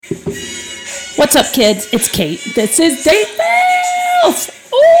What's up, kids? It's Kate. This is datefails.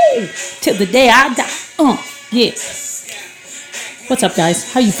 Ooh, till the day I die. Yeah. What's up,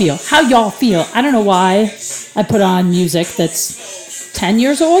 guys? How you feel? How y'all feel? I don't know why I put on music that's 10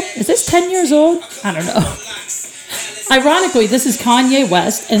 years old. Is this 10 years old? I don't know. Ironically, this is Kanye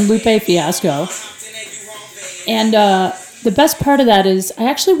West and Lupe Fiasco. And the best part of that is I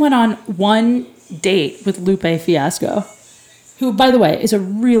actually went on one date with Lupe Fiasco, who, by the way, is a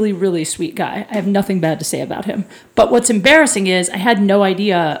really, really sweet guy. I have nothing bad to say about him. But what's embarrassing is I had no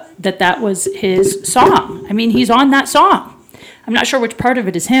idea that that was his song. I mean, he's on that song. I'm not sure which part of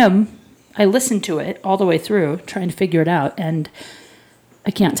it is him. I listened to it all the way through, trying to figure it out, and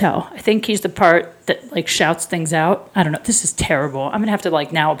I can't tell. I think he's the part that, like, shouts things out. I don't know. This is terrible. I'm going to have to,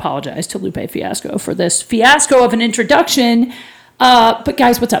 like, now apologize to Lupe Fiasco for this fiasco of an introduction. But,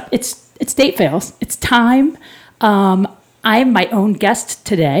 guys, what's up? It's Date Fails. It's time. I'm my own guest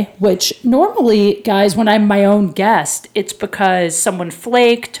today, which normally, guys, when I'm my own guest, it's because someone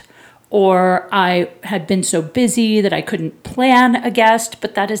flaked or I had been so busy that I couldn't plan a guest,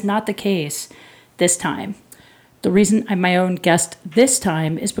 but that is not the case this time. The reason I'm my own guest this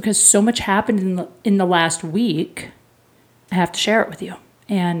time is because so much happened in the last week, I have to share it with you.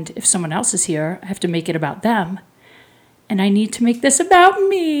 And if someone else is here, I have to make it about them. And I need to make this about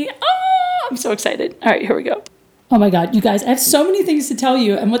me. Oh, I'm so excited. All right, here we go. Oh my God, you guys, I have so many things to tell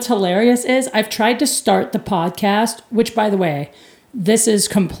you. And what's hilarious is I've tried to start the podcast, which, by the way, this is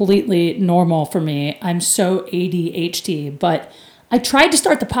completely normal for me. I'm so ADHD, but I tried to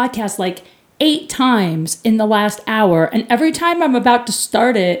start the podcast like 8 times in the last hour. And every time I'm about to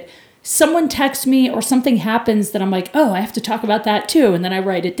start it, someone texts me or something happens that I'm like, oh, I have to talk about that too. And then I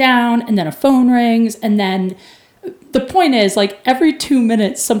write it down and then a phone rings. And then the point is, like, every 2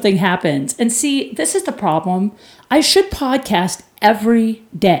 minutes something happens. And see, this is the problem. I should podcast every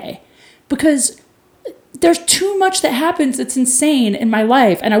day because there's too much that happens that's insane in my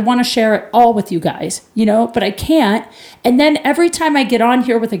life. And I want to share it all with you guys, you know, but I can't. And then every time I get on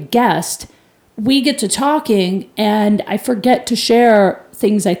here with a guest, we get to talking and I forget to share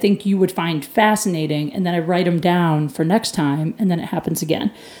things I think you would find fascinating. And then I write them down for next time. And then it happens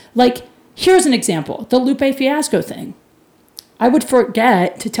again. Like, here's an example, the Lupe Fiasco thing. I would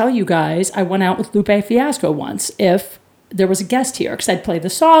forget to tell you guys I went out with Lupe Fiasco once if there was a guest here, because I'd play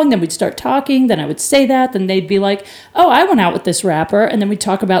the song, then we'd start talking, then I would say that, then they'd be like, oh, I went out with this rapper, and then we'd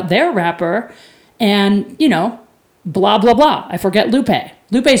talk about their rapper, and, you know, blah, blah, blah. I forget Lupe.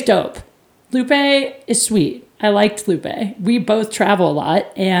 Lupe's dope. Lupe is sweet. I liked Lupe. We both travel a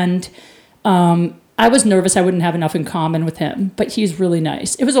lot, and I was nervous I wouldn't have enough in common with him, but he's really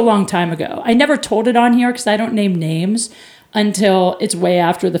nice. It was a long time ago. I never told it on here because I don't name names until it's way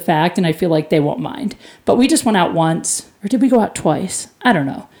after the fact, and I feel like they won't mind. But we just went out once, or did we go out twice? I don't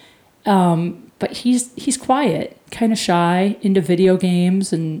know. But he's quiet, kind of shy, into video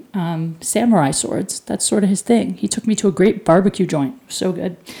games and samurai swords. That's sort of his thing. He took me to a great barbecue joint. So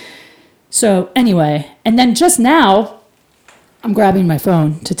good. So anyway, and then just now, I'm grabbing my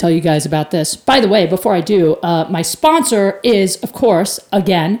phone to tell you guys about this. By the way, before I do, my sponsor is, of course,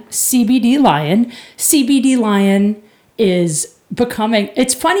 again, CBD Lion. CBD Lion is becoming,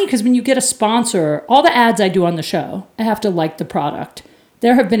 it's funny because when you get a sponsor, all the ads I do on the show, I have to like the product.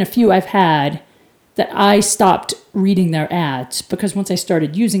 There have been a few I've had that I stopped reading their ads because once I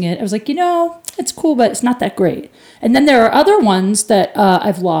started using it, I was like, you know, it's cool, but it's not that great. And then there are other ones that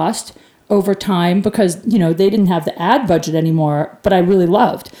I've lost over time because, you know, they didn't have the ad budget anymore, but I really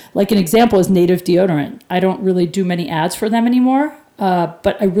loved. Like an example is Native Deodorant. I don't really do many ads for them anymore,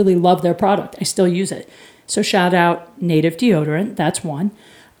 but I really love their product. I still use it. So shout out Native Deodorant. That's one.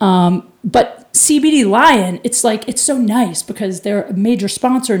 But CBD Lion, it's like, it's so nice because they're a major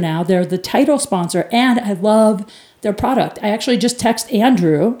sponsor now. They're the title sponsor and I love their product. I actually just texted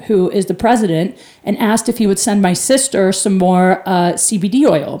Andrew, who is the president, and asked if he would send my sister some more CBD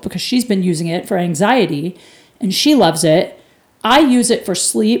oil because she's been using it for anxiety and she loves it. I use it for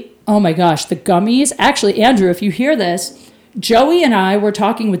sleep. Oh my gosh, the gummies. Actually, Andrew, if you hear this, Joey and I were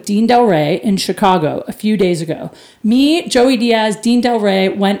talking with Dean Del Rey in Chicago a few days ago. Me, Joey Diaz, Dean Del Rey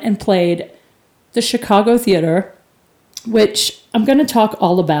went and played the Chicago Theater, which I'm going to talk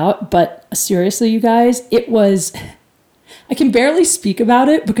all about, but seriously, you guys, it was, I can barely speak about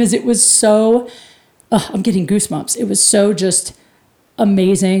it because it was so, I'm getting goosebumps. It was so just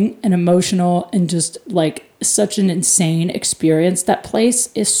amazing and emotional and just like such an insane experience. That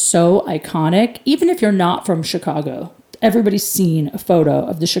place is so iconic, even if you're not from Chicago. Everybody's seen a photo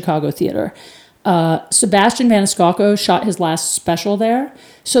of the Chicago Theater. Sebastian Maniscalco shot his last special there.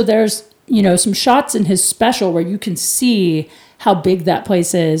 So there's, you know, some shots in his special where you can see how big that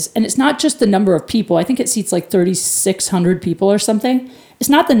place is. And it's not just the number of people. I think it seats like 3,600 people or something. It's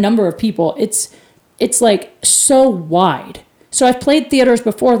not the number of people. It's like so wide. So I've played theaters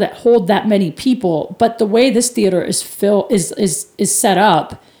before that hold that many people, but the way this theater is set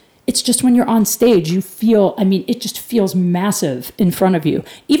up, it's just when you're on stage, you feel, it just feels massive in front of you.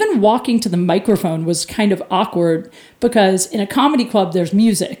 Even walking to the microphone was kind of awkward because in a comedy club, there's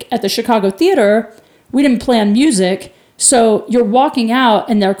music. At the Chicago Theater, we didn't plan music. So you're walking out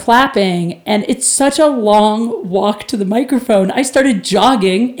and they're clapping and it's such a long walk to the microphone. I started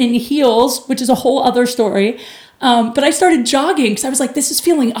jogging in heels, which is a whole other story. But I started jogging because I was like, this is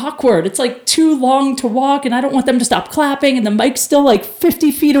feeling awkward. It's like too long to walk and I don't want them to stop clapping and the mic's still like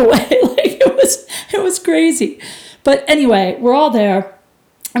 50 feet away. Like it was crazy. But anyway, we're all there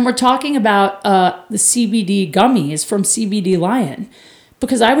and we're talking about the CBD gummies from CBD Lion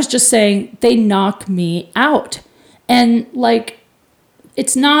because I was just saying they knock me out. And like,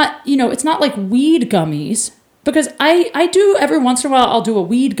 it's not like weed gummies. Because I do every once in a while, I'll do a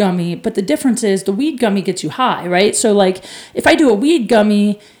weed gummy, but the difference is the weed gummy gets you high, right? So like if I do a weed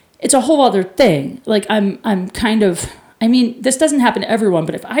gummy, it's a whole other thing. Like I'm kind of, this doesn't happen to everyone,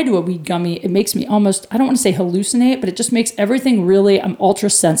 but if I do a weed gummy, it makes me almost, I don't want to say hallucinate, but it just makes everything really, I'm ultra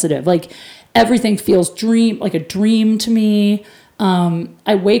sensitive. Like everything feels like a dream to me.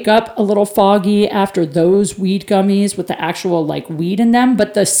 I wake up a little foggy after those weed gummies with the actual like weed in them,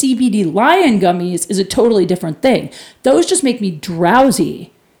 but the CBD Lion gummies is a totally different thing. Those just make me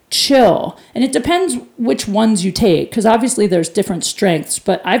drowsy, chill, and it depends which ones you take because obviously there's different strengths,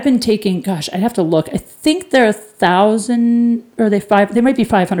 but I've been taking, gosh, I'd have to look. I think they're 1,000 or they might be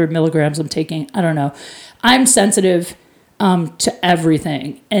 500 milligrams I'm taking. I don't know. I'm sensitive to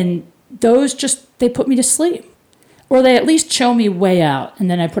everything, and those they put me to sleep. Or they at least chill me way out. And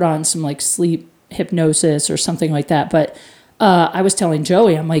then I put on some like sleep hypnosis or something like that. But I was telling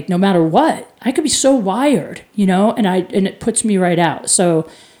Joey, I'm like, no matter what, I could be so wired, and it puts me right out. So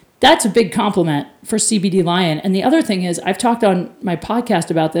that's a big compliment for CBD Lion. And the other thing is I've talked on my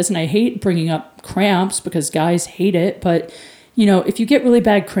podcast about this and I hate bringing up cramps because guys hate it. But, if you get really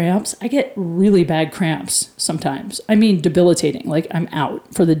bad cramps, I get really bad cramps sometimes. Debilitating. Like I'm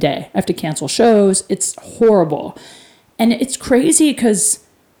out for the day. I have to cancel shows. It's horrible. And it's crazy because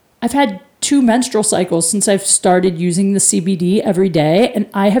I've had 2 menstrual cycles since I've started using the CBD every day, and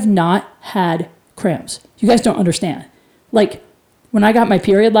I have not had cramps. You guys don't understand. Like, when I got my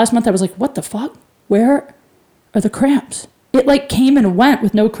period last month, I was like, what the fuck? Where are the cramps? It like came and went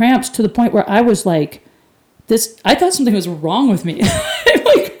with no cramps to the point where I was like, I thought something was wrong with me. I'm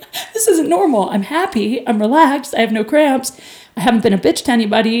like, this isn't normal. I'm happy. I'm relaxed. I have no cramps. I haven't been a bitch to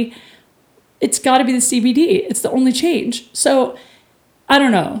anybody. It's got to be the CBD. It's the only change. So I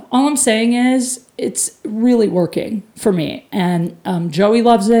don't know. All I'm saying is it's really working for me. And Joey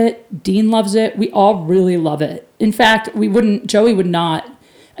loves it. Dean loves it. We all really love it. In fact, Joey would not.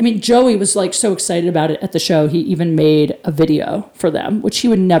 Joey was like so excited about it at the show. He even made a video for them, which he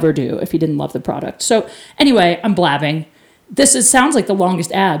would never do if he didn't love the product. So anyway, I'm blabbing. Sounds like the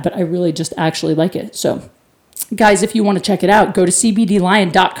longest ad, but I really just actually like it. So guys, if you want to check it out, go to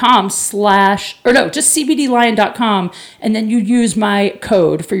cbdlion.com just cbdlion.com, and then you use my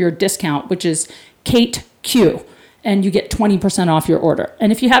code for your discount, which is KateQ, and you get 20% off your order.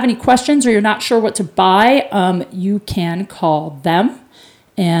 And if you have any questions or you're not sure what to buy, you can call them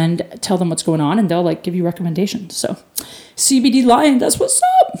and tell them what's going on, and they'll give you recommendations. So CBD Lion, that's what's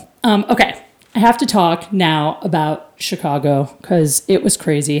up. Okay. I have to talk now about Chicago because it was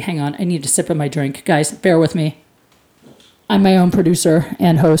crazy. Hang on. I need a sip of my drink. Guys, bear with me. I'm my own producer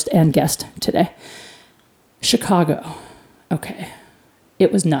and host and guest today. Chicago. Okay.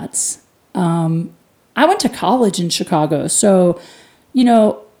 It was nuts. I went to college in Chicago. So,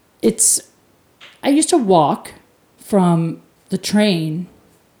 I used to walk from the train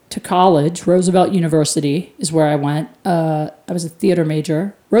to college. Roosevelt University is where I went. I was a theater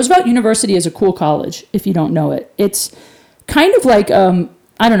major. Roosevelt University is a cool college, if you don't know it. It's kind of like, I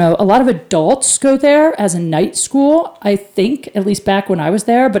don't know, a lot of adults go there as a night school, I think, at least back when I was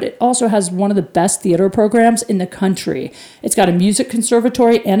there, but it also has one of the best theater programs in the country. It's got a music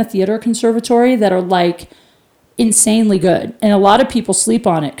conservatory and a theater conservatory that are insanely good. And a lot of people sleep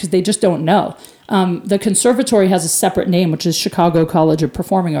on it because they just don't know. The conservatory has a separate name, which is Chicago College of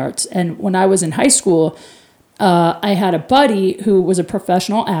Performing Arts. And when I was in high school, I had a buddy who was a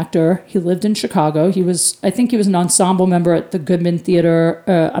professional actor. He lived in Chicago. I think he was an ensemble member at the Goodman Theater.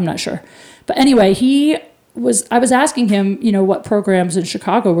 I'm not sure. But anyway, I was asking him, what programs in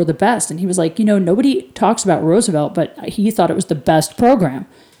Chicago were the best. And he was like, nobody talks about Roosevelt, but he thought it was the best program.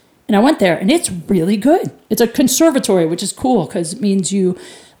 And I went there, and it's really good. It's a conservatory, which is cool because it means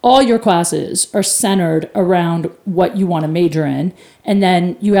all your classes are centered around what you want to major in. And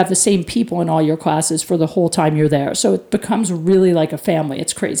then you have the same people in all your classes for the whole time you're there. So it becomes really like a family.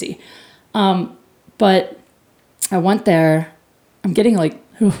 It's crazy. But I went there. I'm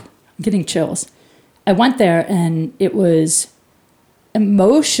getting chills. I went there, and it was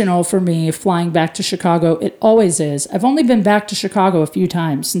emotional for me flying back to Chicago. It always is. I've only been back to Chicago a few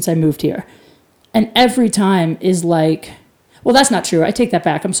times since I moved here. And every time is like, well, that's not true. I take that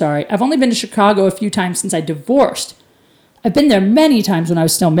back. I'm sorry. I've only been to Chicago a few times since I divorced. I've been there many times when I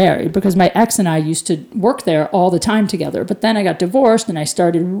was still married because my ex and I used to work there all the time together. But then I got divorced and I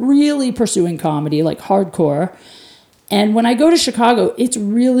started really pursuing comedy, like hardcore. And when I go to Chicago, it's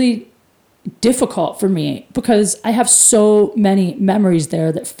really difficult for me because I have so many memories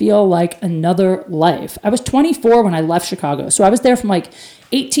there that feel like another life. I was 24 when I left Chicago. So I was there from like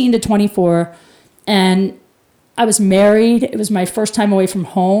 18 to 24, and I was married. It was my first time away from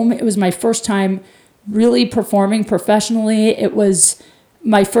home. It was my first time really performing professionally. It was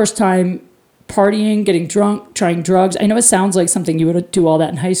my first time partying, getting drunk, trying drugs. I know it sounds like something you would do all that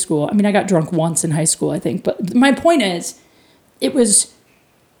in high school. I mean, I got drunk once in high school, I think. But my point is, it was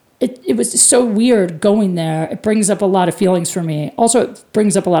so weird going there. It brings up a lot of feelings for me. Also, it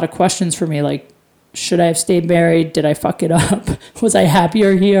brings up a lot of questions for me, like, should I have stayed married? Did I fuck it up? Was I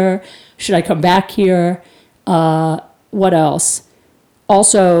happier here? Should I come back here? What else?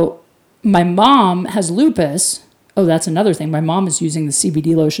 Also, my mom has lupus. Oh, that's another thing. My mom is using the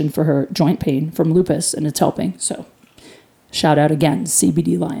CBD lotion for her joint pain from lupus, and it's helping. So shout out again,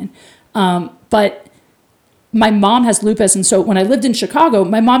 CBD Lion. But my mom has lupus, and so when I lived in Chicago,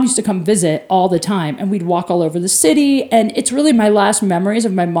 my mom used to come visit all the time, and we'd walk all over the city, and it's really my last memories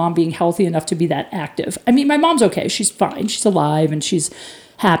of my mom being healthy enough to be that active. I mean, my mom's okay. She's fine. She's alive, and she's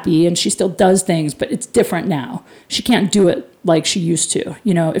happy, and she still does things, but it's different now. She can't do it like she used to.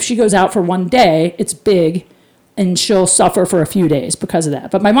 You know, if she goes out for one day, it's big, and she'll suffer for a few days because of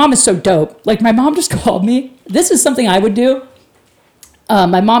that. But my mom is so dope. Like, my mom just called me. This is something I would do.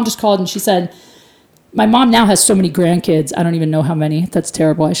 My mom just called, and she said, my mom now has so many grandkids. I don't even know how many. That's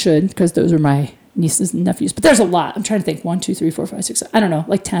terrible. I should, because those are my nieces and nephews. But there's a lot. I'm trying to think. 1, 2, 3, 4, 5, 6. I don't know,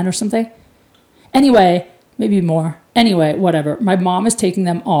 like 10 or something. Anyway, maybe more. Anyway, whatever. My mom is taking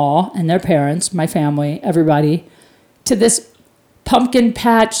them all, and their parents, my family, everybody, to this pumpkin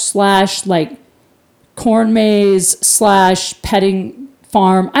patch / like corn maze / petting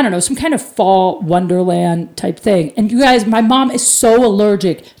farm. I don't know, some kind of fall wonderland type thing. And you guys, my mom is so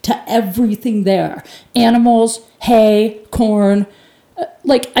allergic to everything there. Animals, hay, corn.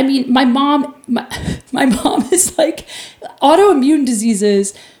 Like, I mean, my mom is like autoimmune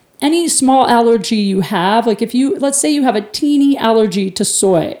diseases. Any small allergy you have, like if you, let's say you have a teeny allergy to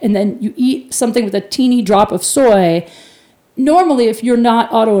soy, and then you eat something with a teeny drop of soy, normally if you're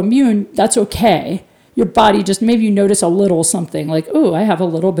not autoimmune, that's okay. Your body just, maybe you notice a little something like, oh, I have a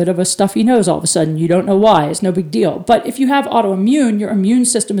little bit of a stuffy nose all of a sudden. You don't know why. It's no big deal. But if you have autoimmune, your immune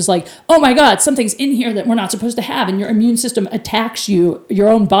system is like, oh my God, something's in here that we're not supposed to have. And your immune system attacks your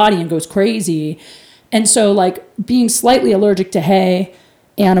own body and goes crazy. And so like being slightly allergic to hay,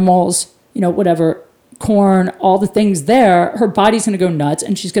 animals, whatever, corn, all the things there, her body's going to go nuts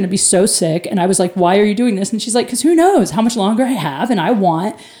and she's going to be so sick. And I was like, why are you doing this? And she's like, because who knows how much longer I have, and I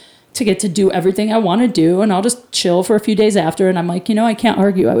want to get to do everything I want to do, and I'll just chill for a few days after. And I'm like, I can't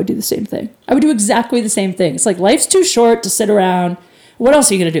argue. I would do the same thing. I would do exactly the same thing. It's like, life's too short to sit around. What else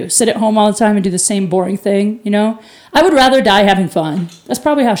are you going to do? Sit at home all the time and do the same boring thing, I would rather die having fun. That's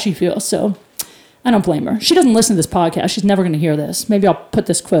probably how she feels. So I don't blame her. She doesn't listen to this podcast. She's never going to hear this. Maybe I'll put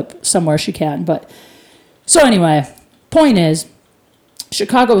this clip somewhere she can. But so anyway, point is,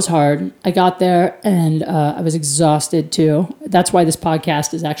 Chicago was hard. I got there and I was exhausted too. That's why this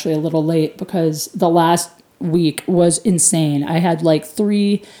podcast is actually a little late, because the last week was insane. I had like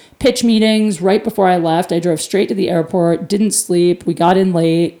 3 pitch meetings right before I left. I drove straight to the airport, didn't sleep. We got in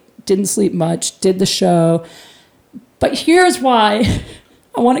late, didn't sleep much, did the show. But here's why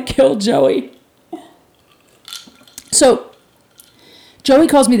I want to kill Joey. So Joey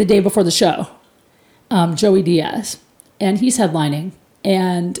calls me the day before the show, Joey Diaz, and he's headlining.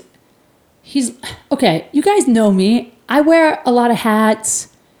 And he's, okay, you guys know me. I wear a lot of hats,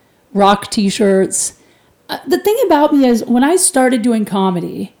 rock t-shirts. The thing about me is, when I started doing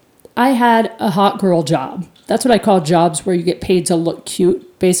comedy, I had a hot girl job. That's what I call jobs where you get paid to look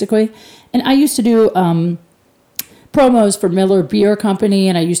cute, basically. And I used to do promos for Miller Beer Company,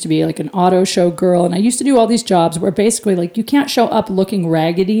 and I used to be like an auto show girl, and I used to do all these jobs where basically like you can't show up looking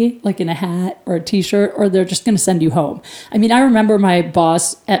raggedy, like in a hat or a t-shirt, or they're just going to send you home. I mean, I remember my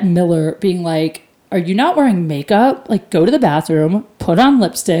boss at Miller being like, are you not wearing makeup? Like, go to the bathroom, put on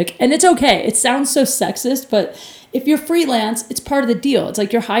lipstick, and it's okay. It sounds so sexist, but if you're freelance, it's part of the deal. It's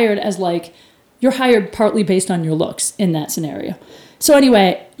like you're hired partly based on your looks in that scenario. So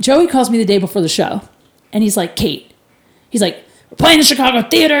anyway, Joey calls me the day before the show, and he's like, Kate, he's like, we're playing the Chicago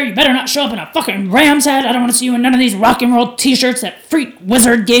Theater. You better not show up in a fucking Rams hat. I don't want to see you in none of these rock and roll t-shirts that freak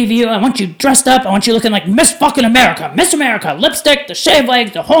wizard gave you. I want you dressed up. I want you looking like Miss fucking America. Miss America. Lipstick, the shaved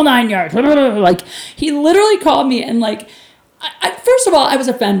legs, the whole 9 yards. Like, he literally called me and like, first of all, I was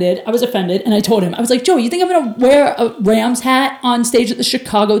offended, and I told him, I was like, Joey, you think I'm going to wear a Rams hat on stage at the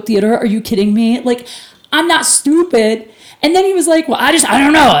Chicago Theater? Are you kidding me? Like, I'm not stupid. And then he was like, well, I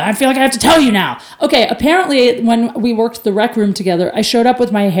don't know. I feel like I have to tell you now. Okay, apparently when we worked the rec room together, I showed up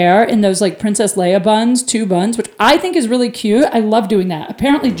with my hair in those like Princess Leia buns, 2 buns, which I think is really cute. I love doing that.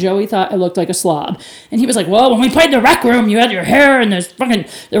 Apparently Joey thought I looked like a slob. And he was like, well, when we played the rec room, you had your hair and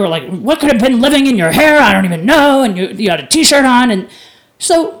they were like, what could have been living in your hair? I don't even know. And you had a t-shirt on. And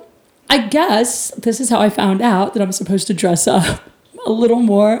so I guess this is how I found out that I'm supposed to dress up a little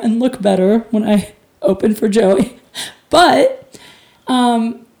more and look better when I open for Joey. But,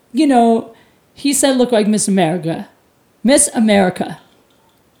 he said, look like Miss America. Miss America.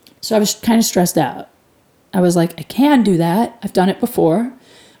 So I was kind of stressed out. I was like, I can do that. I've done it before.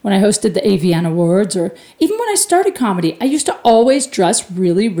 When I hosted the AVN Awards, or even when I started comedy, I used to always dress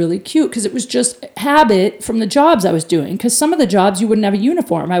really, really cute because it was just habit from the jobs I was doing. Because some of the jobs, you wouldn't have a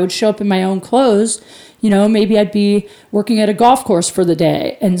uniform. I would show up in my own clothes. Maybe I'd be working at a golf course for the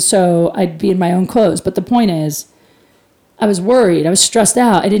day. And so I'd be in my own clothes. But the point is, I was worried. I was stressed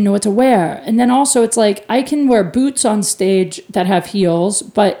out. I didn't know what to wear. And then also it's like I can wear boots on stage that have heels,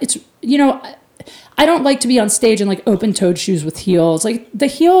 but it's, I don't like to be on stage in like open-toed shoes with heels. Like the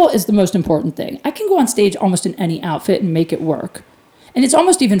heel is the most important thing. I can go on stage almost in any outfit and make it work. And it's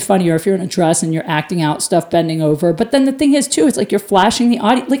almost even funnier if you're in a dress and you're acting out stuff, bending over. But then the thing is too, it's like you're flashing the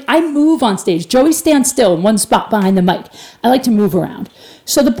audience. Like I move on stage. Joey stands still in one spot behind the mic. I like to move around.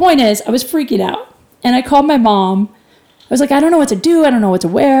 So the point is I was freaking out and I called my mom. I was like, I don't know what to do. I don't know what to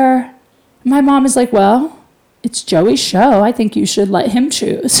wear. My mom is like, well, it's Joey's show. I think you should let him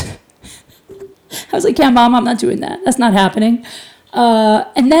choose. I was like, yeah, Mom, I'm not doing that. That's not happening.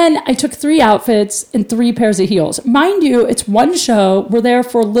 And then I took 3 outfits and 3 pairs of heels. Mind you, it's one show. We're there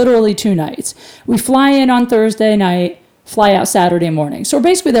for literally 2 nights. We fly in on Thursday night, fly out Saturday morning. So we're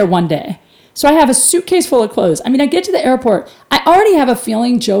basically there one day. So I have a suitcase full of clothes. I mean, I get to the airport. I already have a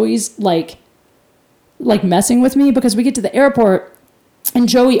feeling Joey's like messing with me because we get to the airport and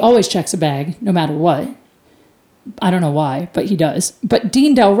Joey always checks a bag no matter what. I don't know why, but he does. But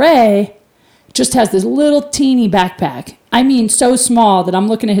Dean Del Rey just has this little teeny backpack. I mean, so small that I'm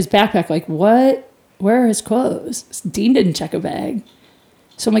looking at his backpack like, what? Where are his clothes? Dean didn't check a bag.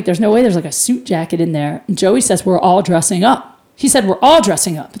 So I'm like, there's no way there's like a suit jacket in there. And Joey says, we're all dressing up. He said, we're all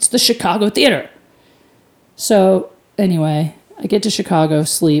dressing up. It's the Chicago Theater. So anyway, I get to Chicago,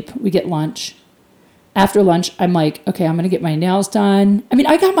 sleep. We get lunch. After lunch, I'm like, okay, I'm going to get my nails done. I mean,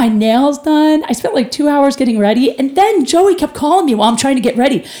 I got my nails done. I spent like 2 hours getting ready. And then Joey kept calling me while I'm trying to get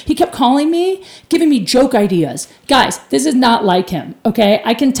ready. He kept calling me, giving me joke ideas. Guys, this is not like him, okay?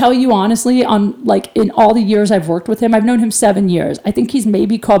 I can tell you honestly, in all the years I've worked with him, I've known him 7 years. I think he's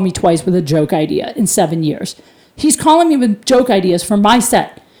maybe called me twice with a joke idea in 7 years. He's calling me with joke ideas for my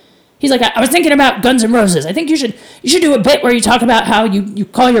set. He's like, I was thinking about Guns N' Roses. I think you should do a bit where you talk about how you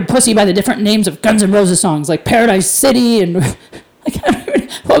call your pussy by the different names of Guns N' Roses songs, like Paradise City and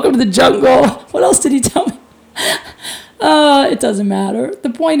Welcome to the Jungle. What else did he tell me? It doesn't matter.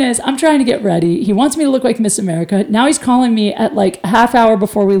 The point is, I'm trying to get ready. He wants me to look like Miss America. Now he's calling me at like a half hour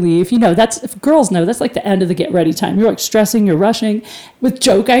before we leave. If girls know, that's like the end of the get ready time. You're like stressing, you're rushing with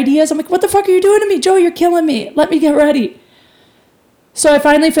joke ideas. I'm like, what the fuck are you doing to me? Joey, you're killing me. Let me get ready. So I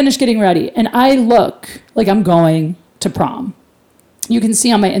finally finished getting ready, and I look like I'm going to prom. You can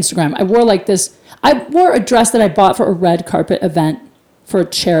see on my Instagram, I wore a dress that I bought for a red carpet event for a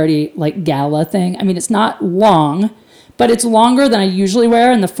charity, like, gala thing. I mean, it's not long, but it's longer than I usually wear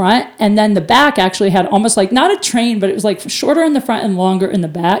in the front, and then the back actually had almost like, not a train, but it was like shorter in the front and longer in the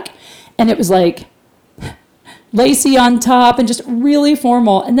back, and it was like lacy on top and just really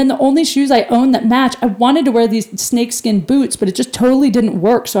formal. And then the only shoes I own that match, I wanted to wear these snakeskin boots, but it just totally didn't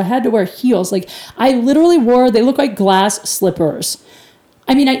work. So I had to wear heels. Like I literally they look like glass slippers.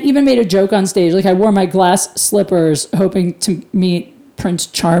 I mean, I even made a joke on stage. Like I wore my glass slippers hoping to meet Prince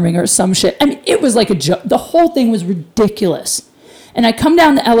Charming or some shit. I mean, it was like a joke. The whole thing was ridiculous. And I come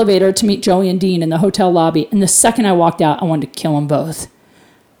down the elevator to meet Joey and Dean in the hotel lobby. And the second I walked out, I wanted to kill them both.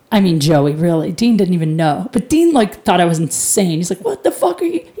 I mean, Joey, really. Dean didn't even know. But Dean, like, thought I was insane. He's like, what the fuck are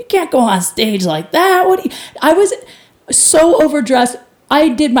you? You can't go on stage like that. I was so overdressed. I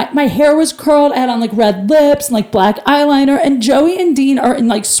did my hair was curled. I had on, like, red lips and, like, black eyeliner. And Joey and Dean are in,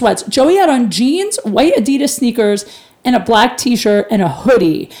 like, sweats. Joey had on jeans, white Adidas sneakers, and a black t-shirt and a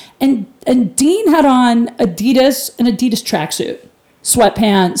hoodie. And Dean had on an Adidas tracksuit,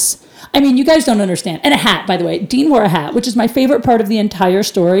 sweatpants. I mean, you guys don't understand. And a hat, by the way. Dean wore a hat, which is my favorite part of the entire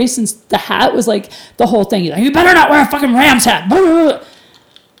story, since the hat was like the whole thing. He's like, you better not wear a fucking Rams hat.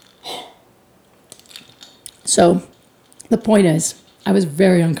 So the point is, I was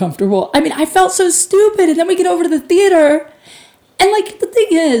very uncomfortable. I mean, I felt so stupid. And then we get over to the theater. And like, the thing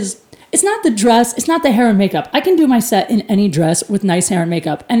is, it's not the dress. It's not the hair and makeup. I can do my set in any dress with nice hair and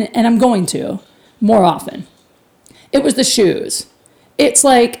makeup. And I'm going to more often. It was the shoes. It's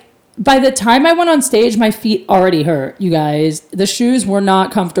like, by the time I went on stage, my feet already hurt, you guys. The shoes were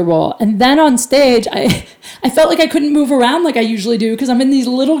not comfortable. And then on stage, I felt like I couldn't move around like I usually do because I'm in these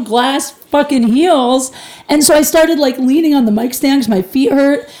little glass fucking heels. And so I started like leaning on the mic stand because my feet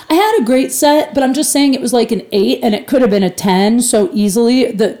hurt. I had a great set, but I'm just saying it was like an 8 and it could have been a 10 so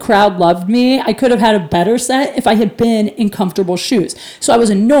easily. The crowd loved me. I could have had a better set if I had been in comfortable shoes. So I was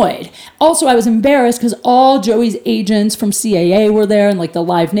annoyed. Also, I was embarrassed because all Joey's agents from CAA were there and like the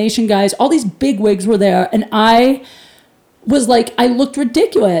Live Nation guys, all these big wigs were there. And I was like, I looked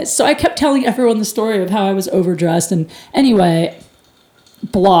ridiculous. So I kept telling everyone the story of how I was overdressed. And anyway,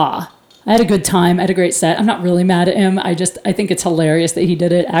 blah. I had a good time. I had a great set. I'm not really mad at him. I think it's hilarious that he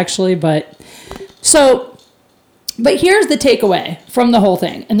did it, actually. But here's the takeaway from the whole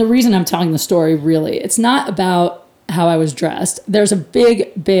thing. And the reason I'm telling the story, really, it's not about how I was dressed. There's a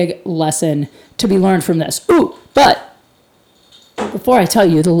big, big lesson to be learned from this. Ooh, but before I tell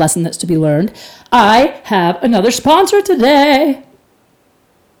you the lesson that's to be learned, I have another sponsor today.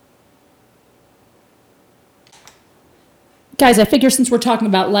 Guys, I figure since we're talking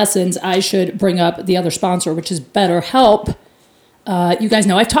about lessons, I should bring up the other sponsor, which is BetterHelp. You guys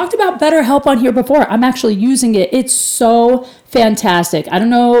know I've talked about BetterHelp on here before. I'm actually using it. It's so fantastic. I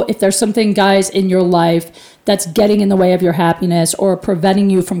don't know if there's something, guys, in your life that's getting in the way of your happiness or preventing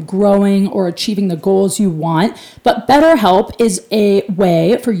you from growing or achieving the goals you want. But BetterHelp is a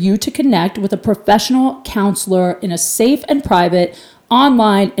way for you to connect with a professional counselor in a safe and private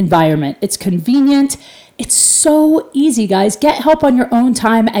online environment. It's convenient. It's so easy, guys. Get help on your own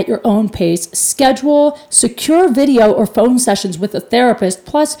time at your own pace. Schedule secure video or phone sessions with a therapist,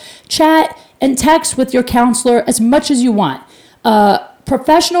 plus chat and text with your counselor as much as you want.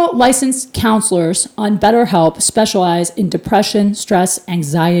 Professional licensed counselors on BetterHelp specialize in depression, stress,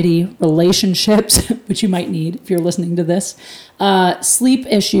 anxiety, relationships, which you might need if you're listening to this, sleep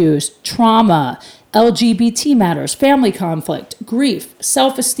issues, trauma, LGBT matters, family conflict, grief,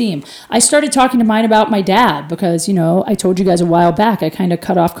 self-esteem. I started talking to mine about my dad because, I told you guys a while back, I kind of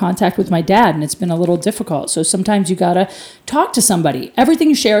cut off contact with my dad and it's been a little difficult. So sometimes you got to talk to somebody. Everything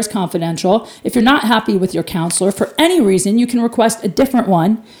you share is confidential. If you're not happy with your counselor for any reason, you can request a different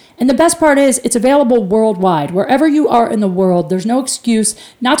one. And the best part is it's available worldwide. Wherever you are in the world, there's no excuse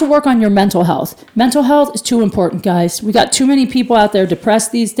not to work on your mental health. Mental health is too important, guys. We got too many people out there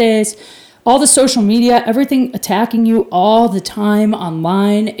depressed these days. All the social media, everything attacking you all the time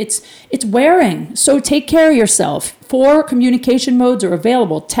online, it's wearing. So take care of yourself. 4 communication modes are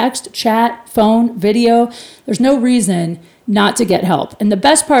available: text, chat, phone, video. There's no reason not to get help. And the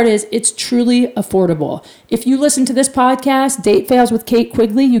best part is it's truly affordable. If you listen to this podcast, Date Fails with Kate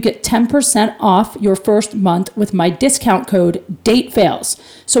Quigley, you get 10% off your first month with my discount code DATEFAILS.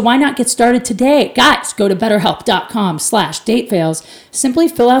 So why not get started today? Guys, go to betterhelp.com/datefails. Simply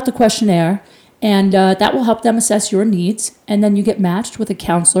fill out the questionnaire and that will help them assess your needs. And then you get matched with a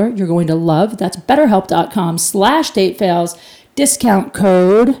counselor you're going to love. That's betterhelp.com/datefails. Discount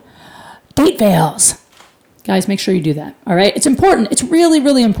code DATEFAILS. Guys, make sure you do that. All right. It's important. It's really,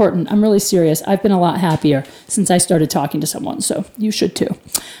 really important. I'm really serious. I've been a lot happier since I started talking to someone. So you should too.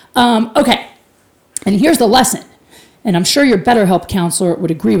 Okay. And here's the lesson. And I'm sure your BetterHelp counselor would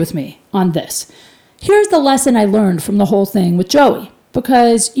agree with me on this. Here's the lesson I learned from the whole thing with Joey.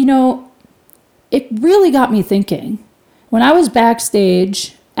 Because, it really got me thinking. When I was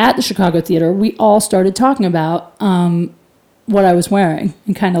backstage at the Chicago Theater, we all started talking about what I was wearing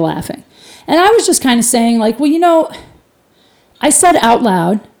and kind of laughing. And I was just kind of saying like, well, I said out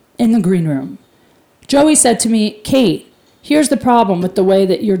loud in the green room, Joey said to me, Kate, here's the problem with the way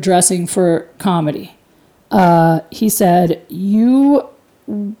that you're dressing for comedy. he said, you're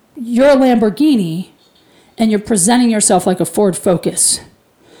a Lamborghini and you're presenting yourself like a Ford Focus,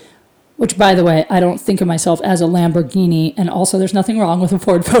 which, by the way, I don't think of myself as a Lamborghini, and also there's nothing wrong with a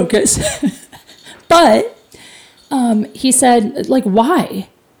Ford Focus. But he said, like, why?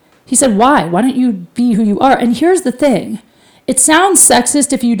 He said, why? Why don't you be who you are? And here's the thing. It sounds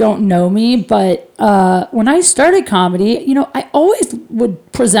sexist if you don't know me, but when I started comedy, I always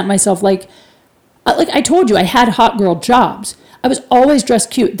would present myself like I told you, I had hot girl jobs. I was always dressed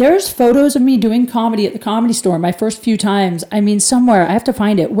cute. There's photos of me doing comedy at the Comedy Store my first few times. I mean, somewhere, I have to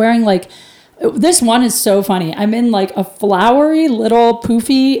find it, wearing this one is so funny. I'm in like a flowery little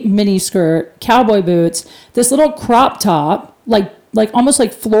poofy mini skirt, cowboy boots, this little crop top, like almost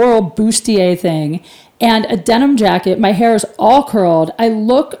like floral bustier thing, and a denim jacket. My hair is all curled. I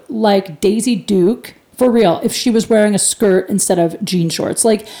look like Daisy Duke, for real, if she was wearing a skirt instead of jean shorts.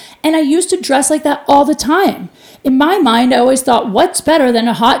 And I used to dress like that all the time. In my mind, I always thought, what's better than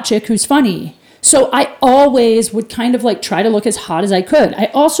a hot chick who's funny? So I always would kind of try to look as hot as I could. I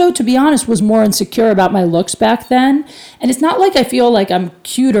also, to be honest, was more insecure about my looks back then. And it's not like I feel like I'm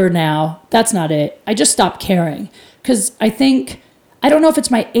cuter now. That's not it. I just stopped caring. Because I don't know if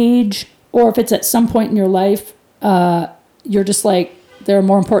it's my age or if it's at some point in your life, you're just like, there are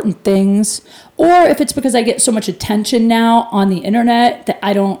more important things. Or if it's because I get so much attention now on the internet that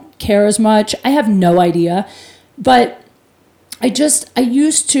I don't care as much. I have no idea. But I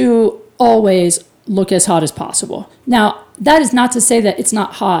used to always look as hot as possible. Now, that is not to say that it's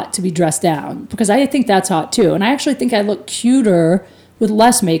not hot to be dressed down, because I think that's hot too. And I actually think I look cuter with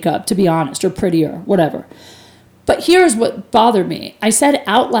less makeup, to be honest, or prettier, whatever. But here's what bothered me. I said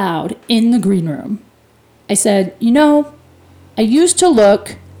out loud in the green room, I said, I used to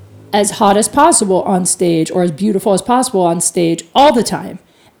look as hot as possible on stage, or as beautiful as possible on stage all the time.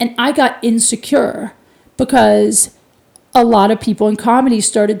 And I got insecure because a lot of people in comedy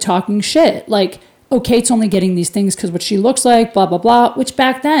started talking shit. Like, oh, Kate's only getting these things because what she looks like, blah, blah, blah. Which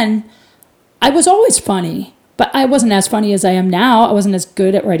back then, I was always funny. But I wasn't as funny as I am now. I wasn't as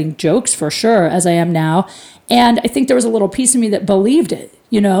good at writing jokes, for sure, as I am now. And I think there was a little piece of me that believed it,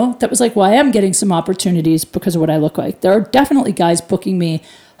 that was like, well, I am getting some opportunities because of what I look like. There are definitely guys booking me,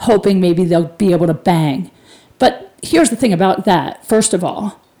 hoping maybe they'll be able to bang. But here's the thing about that. First of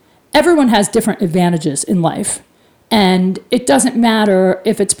all, everyone has different advantages in life. And it doesn't matter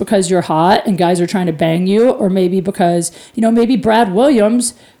if it's because you're hot and guys are trying to bang you, or maybe because, maybe Brad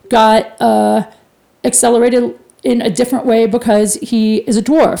Williams got accelerated in a different way because he is a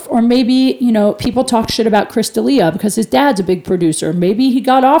dwarf. Or maybe, people talk shit about Chris D'Elia because his dad's a big producer. Maybe he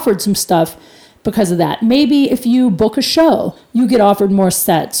got offered some stuff because of that. Maybe if you book a show, you get offered more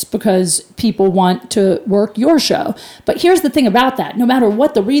sets because people want to work your show. But here's the thing about that. No matter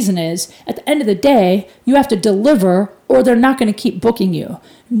what the reason is, at the end of the day, you have to deliver or they're not going to keep booking you.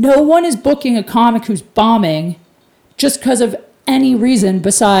 No one is booking a comic who's bombing just because of any reason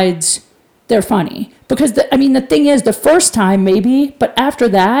besides they're funny. Because, the thing is, the first time maybe, but after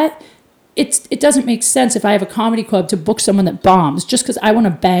that, it doesn't make sense if I have a comedy club to book someone that bombs just because I want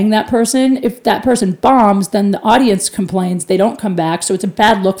to bang that person. If that person bombs, then the audience complains, they don't come back, so it's a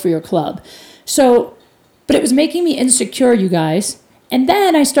bad look for your club. So, but it was making me insecure, you guys. And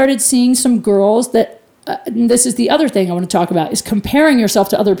then I started seeing some girls that, and this is the other thing I want to talk about, is comparing yourself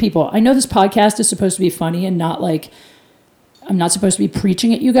to other people. I know this podcast is supposed to be funny and not I'm not supposed to be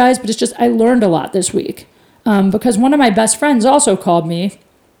preaching at you guys, but it's just I learned a lot this week because one of my best friends also called me.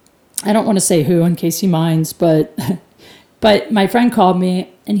 I don't want to say who in case he minds, but my friend called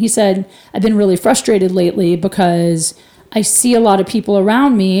me and he said, I've been really frustrated lately because I see a lot of people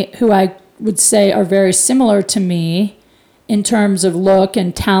around me who I would say are very similar to me in terms of look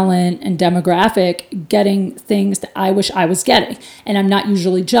and talent and demographic, getting things that I wish I was getting. And I'm not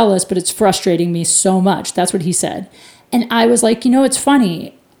usually jealous, but it's frustrating me so much. That's what he said. And I was like, it's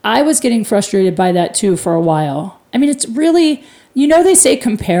funny. I was getting frustrated by that too for a while. It's really, they say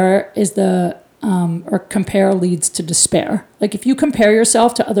compare is or compare leads to despair. Like if you compare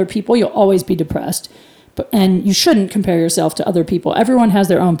yourself to other people, you'll always be depressed. And you shouldn't compare yourself to other people. Everyone has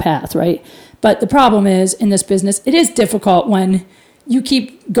their own path, right? But the problem is in this business, it is difficult when you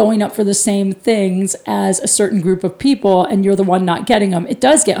keep going up for the same things as a certain group of people and you're the one not getting them. It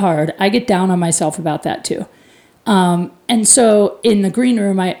does get hard. I get down on myself about that too. And so in the green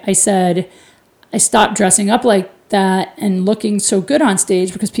room, I said, I stopped dressing up like that and looking so good on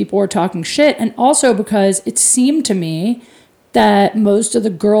stage because people were talking shit. And also because it seemed to me that most of the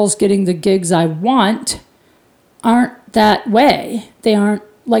girls getting the gigs I want aren't that way. They aren't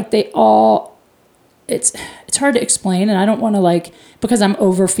like they all, it's hard to explain. And I don't want to because I'm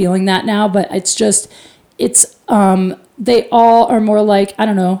over feeling that now, but it's just, it's they all are more like, I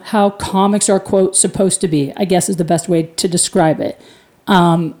don't know, how comics are, quote, supposed to be, I guess is the best way to describe it.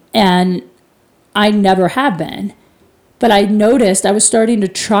 And I never have been. But I noticed I was starting to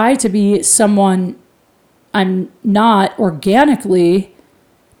try to be someone I'm not organically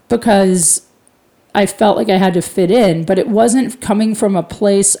because I felt like I had to fit in. But it wasn't coming from a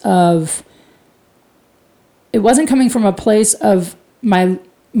place of my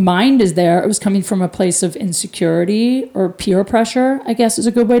mind is there. It was coming from a place of insecurity or peer pressure, I guess is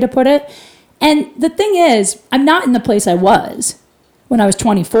a good way to put it. And the thing is, I'm not in the place I was when I was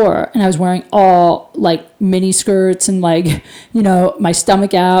 24 and I was wearing all like mini skirts and like, you know, my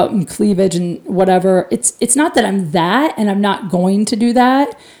stomach out and cleavage and whatever. It's not that I'm that, and I'm not going to do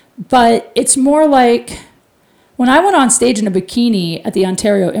that, but it's more like when I went on stage in a bikini at the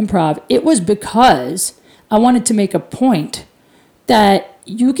Ontario Improv, it was because I wanted to make a point that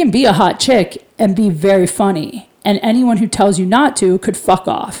you can be a hot chick and be very funny, and anyone who tells you not to could fuck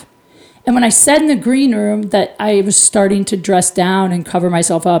off. And when I said in the green room that I was starting to dress down and cover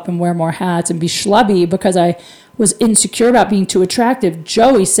myself up and wear more hats and be schlubby because I was insecure about being too attractive,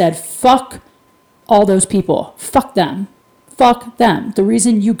 Joey said, fuck all those people. Fuck them. Fuck them. The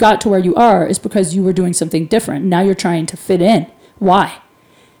reason you got to where you are is because you were doing something different. Now you're trying to fit in. Why?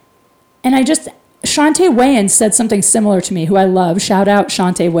 And Shantae Wayans said something similar to me, who I love. Shout out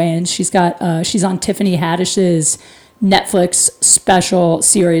Shantae Wayans. She's on Tiffany Haddish's Netflix special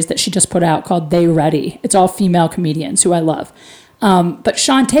series that she just put out called They Ready. It's all female comedians who I love. But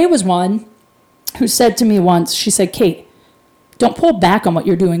Shantae was one who said to me once, she said, Kate, don't pull back on what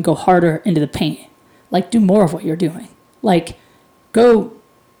you're doing. Go harder into the paint. Like, do more of what you're doing. Like, go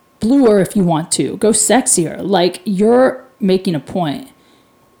bluer if you want to. Go sexier. Like, you're making a point.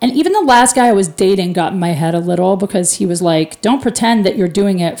 And even the last guy I was dating got in my head a little because he was like, don't pretend that you're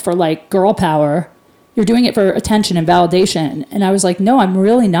doing it for like girl power. You're doing it for attention and validation. And I was like, no, I'm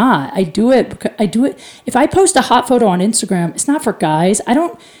really not. I do it. If I post a hot photo on Instagram, it's not for guys.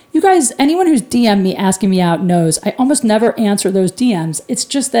 You guys, anyone who's DM'd me asking me out knows I almost never answer those DMs. It's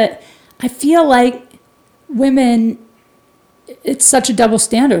just that I feel like women, it's such a double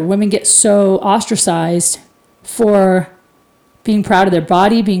standard. Women get so ostracized for being proud of their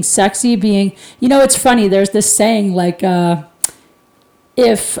body, being sexy, it's funny. There's this saying like,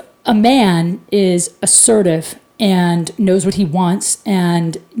 if a man is assertive and knows what he wants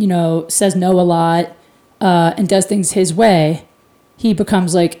and, says no a lot, and does things his way, he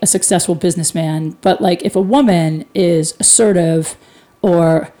becomes like a successful businessman. But like if a woman is assertive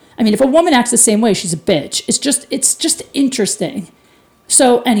if a woman acts the same way, she's a bitch. It's just interesting.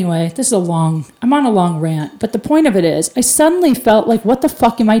 So anyway, I'm on a long rant, but the point of it is I suddenly felt like, what the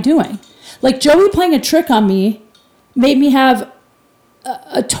fuck am I doing? Like Joey playing a trick on me made me have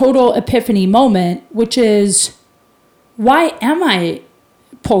a total epiphany moment, which is, why am I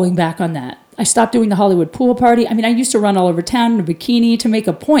pulling back on that? I stopped doing the Hollywood pool party. I used to run all over town in a bikini to make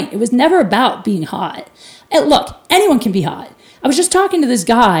a point. It was never about being hot. And look, anyone can be hot. I was just talking to this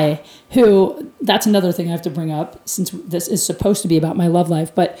guy who, that's another thing I have to bring up since this is supposed to be about my love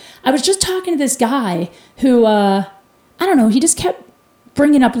life, but I was just talking to this guy who, he just kept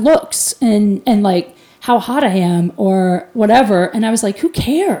bringing up looks and like how hot I am or whatever. And I was like, who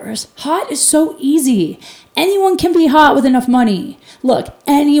cares? Hot is so easy. Anyone can be hot with enough money. Look,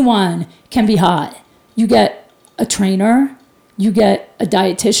 anyone can be hot. You get a trainer, you get a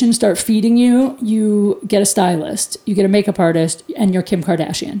dietitian, start feeding you, you get a stylist, you get a makeup artist, and you're Kim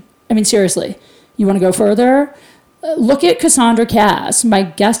Kardashian. Seriously, you want to go further? Look at Cassandra Cass, my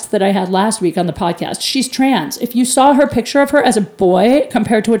guest that I had last week on the podcast. She's trans. If you saw her picture of her as a boy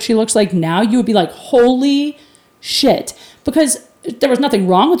compared to what she looks like now, you would be like, holy shit. Because there was nothing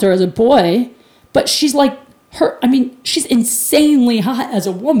wrong with her as a boy, but she's like she's insanely hot as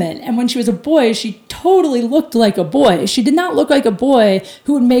a woman. And when she was a boy, she totally looked like a boy. She did not look like a boy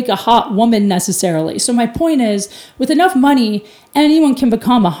who would make a hot woman necessarily. So my point is, with enough money, anyone can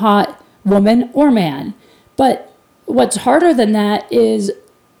become a hot woman or man. But what's harder than that is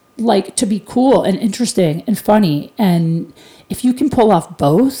like to be cool and interesting and funny. And if you can pull off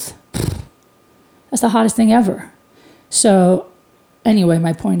both, that's the hottest thing ever. So anyway,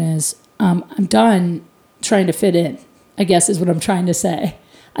 my point is, I'm done trying to fit in, I guess is what I'm trying to say.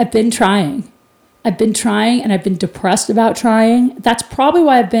 I've been trying and I've been depressed about trying. That's probably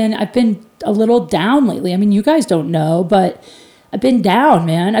why I've been a little down lately. You guys don't know, but I've been down,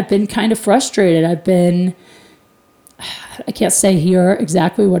 man. I've been kind of frustrated. I can't say here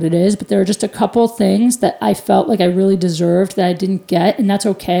exactly what it is, but there are just a couple things that I felt like I really deserved that I didn't get, and that's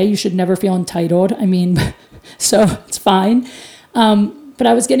okay. You should never feel entitled. So it's fine. But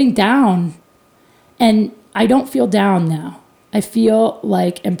I was getting down, And I don't feel down now. I feel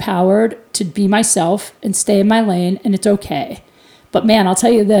like empowered to be myself and stay in my lane, and it's okay. But man, I'll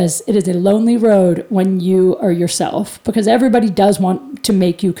tell you this, it is a lonely road when you are yourself, because everybody does want to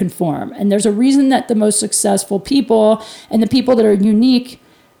make you conform. And there's a reason that the most successful people and the people that are unique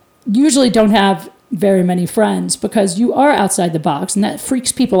usually don't have very many friends, because you are outside the box, and that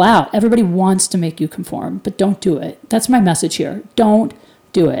freaks people out. Everybody wants to make you conform, but don't do it. That's my message here. Don't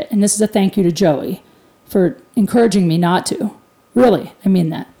do it. And this is a thank you to Joey for encouraging me not to. Really, I mean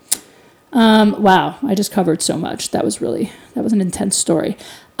that. Wow, I just covered so much. That was an intense story.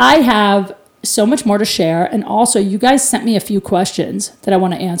 I have so much more to share. And also, you guys sent me a few questions that I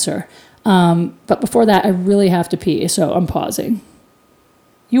want to answer. But before that, I really have to pee, so I'm pausing.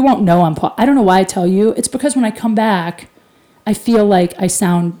 You won't know I don't know why I tell you. It's because when I come back, I feel like I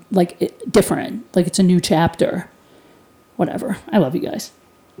sound like different, like it's a new chapter. Whatever. I love you guys.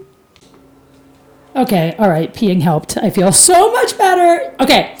 Okay, all right, peeing helped. I feel so much better.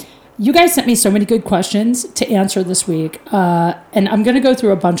 Okay. You guys sent me so many good questions to answer this week, and I'm going to go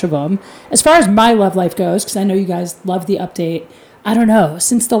through a bunch of them. As far as my love life goes, because I know you guys love the update, I don't know.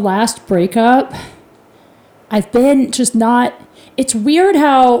 Since the last breakup, I've been just not... It's weird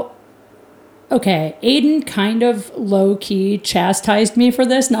how... Okay, Aiden kind of low-key chastised me for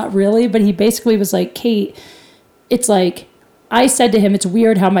this. Not really, but he basically was like, Kate, it's like... I said to him, it's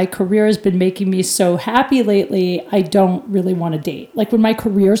weird how my career has been making me so happy lately, I don't really want to date. Like when my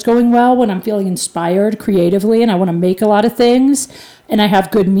career's going well, when I'm feeling inspired creatively and I want to make a lot of things and I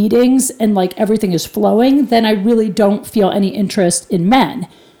have good meetings and like everything is flowing, then I really don't feel any interest in men.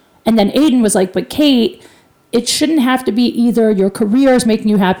 And then Aiden was like, but Kate, it shouldn't have to be either your career is making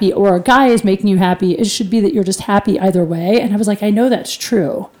you happy or a guy is making you happy. It should be that you're just happy either way. And I was like, I know that's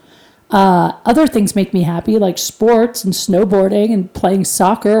true. Other things make me happy, like sports and snowboarding and playing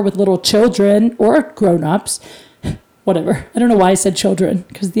soccer with little children or grown-ups. Whatever. I don't know why I said children,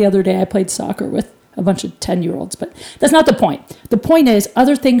 because the other day I played soccer with a bunch of 10-year-olds, but that's not the point. The point is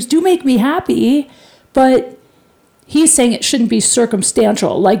other things do make me happy, but he's saying it shouldn't be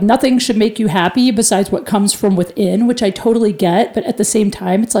circumstantial. Like nothing should make you happy besides what comes from within, which I totally get. But at the same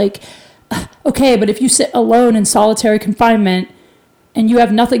time, it's like, okay, but if you sit alone in solitary confinement and you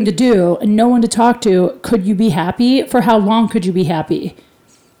have nothing to do and no one to talk to, could you be happy? For how long could you be happy?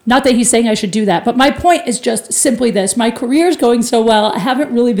 Not that he's saying I should do that, but my point is just simply this. My career is going so well, I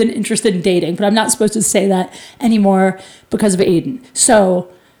haven't really been interested in dating, but I'm not supposed to say that anymore because of Aiden. So,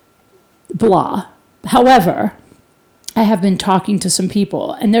 blah. However, I have been talking to some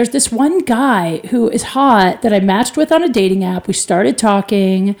people, and there's this one guy who is hot that I matched with on a dating app. We started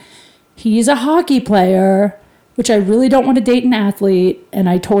talking. He's a hockey player, which I really don't want to date an athlete, and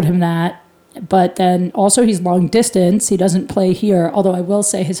I told him that. But then also he's long distance. He doesn't play here, although I will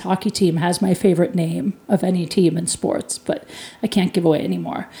say his hockey team has my favorite name of any team in sports, but I can't give away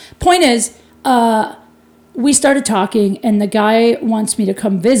anymore. Point is, we started talking, and the guy wants me to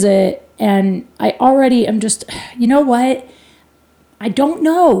come visit, and I already am just, you know what? I don't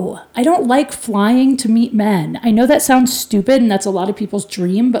know. I don't like flying to meet men. I know that sounds stupid, and that's a lot of people's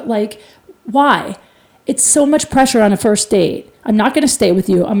dream, but like, why? It's so much pressure on a first date. I'm not going to stay with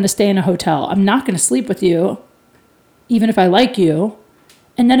you. I'm going to stay in a hotel. I'm not going to sleep with you, even if I like you.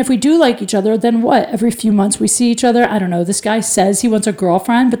 And then if we do like each other, then what? Every few months we see each other? I don't know. This guy says he wants a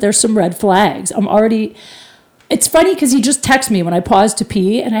girlfriend, but there's some red flags. It's funny because he just texted me when I paused to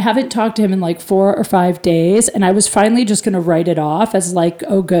pee, and I haven't talked to him in like 4 or 5 days. And I was finally just going to write it off as like,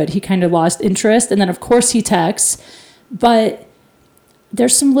 oh, good. He kind of lost interest. And then, of course, he texts. But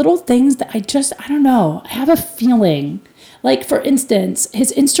there's some little things that I don't know. I have a feeling. Like, for instance,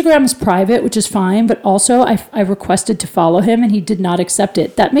 his Instagram is private, which is fine, but also I requested to follow him and he did not accept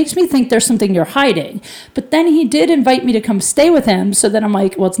it. That makes me think there's something you're hiding. But then he did invite me to come stay with him, so then I'm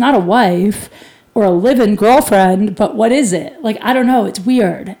like, well, it's not a wife or a live-in girlfriend, but what is it? Like, I don't know. It's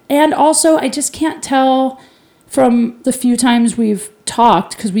weird. And also, I just can't tell from the few times we've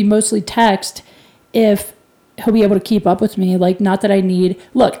talked, because we mostly text, if he'll be able to keep up with me. Like, not that I need...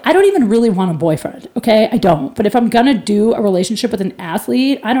 Look, I don't even really want a boyfriend, okay? I don't. But if I'm going to do a relationship with an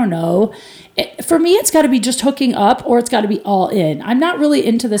athlete, I don't know. For me, it's got to be just hooking up, or it's got to be all in. I'm not really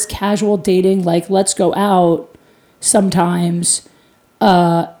into this casual dating, like, let's go out sometimes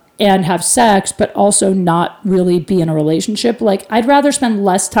and have sex, but also not really be in a relationship. Like, I'd rather spend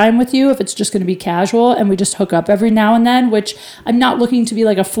less time with you if it's just going to be casual and we just hook up every now and then, which I'm not looking to be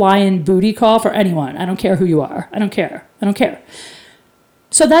like a fly-in booty call for anyone. I don't care who you are. I don't care.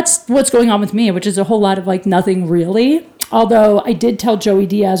 So that's what's going on with me, which is a whole lot of like nothing really. Although I did tell Joey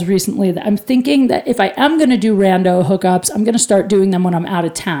Diaz recently that I'm thinking that if I am going to do rando hookups, I'm going to start doing them when I'm out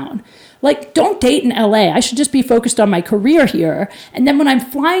of town. Like, don't date in LA. I should just be focused on my career here. And then when I'm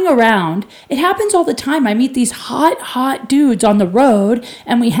flying around, it happens all the time. I meet these hot dudes on the road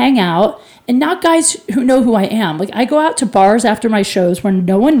and we hang out, and not guys who know who I am. Like, I go out to bars after my shows where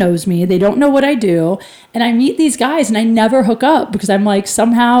no one knows me. They don't know what I do. And I meet these guys and I never hook up because I'm like,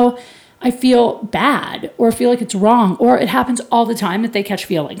 somehow I feel bad or feel like it's wrong, or it happens all the time that they catch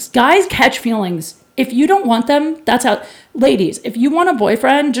feelings. Guys catch feelings. If you don't want them, that's how. Ladies, if you want a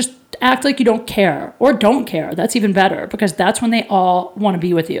boyfriend, just act like you don't care, or don't care. That's even better, because that's when they all want to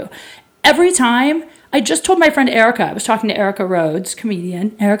be with you. Every time, I just told my friend Erica, I was talking to Erica Rhodes,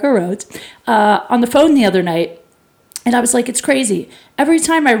 comedian Erica Rhodes, on the phone the other night, and I was like, it's crazy. Every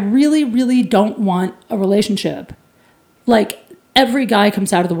time I really, really don't want a relationship, like, every guy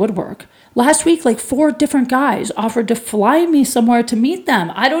comes out of the woodwork. Last week, like 4 different guys offered to fly me somewhere to meet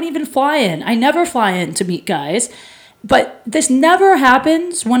them. I don't even fly in. I never fly in to meet guys. But this never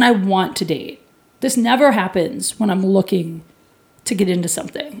happens when I want to date. This never happens when I'm looking to get into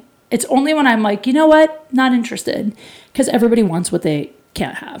something. It's only when I'm like, you know what? Not interested. Because everybody wants what they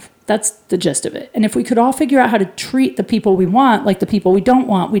can't have. That's the gist of it. And if we could all figure out how to treat the people we want like the people we don't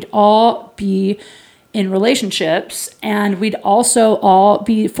want, we'd all be in relationships, and we'd also all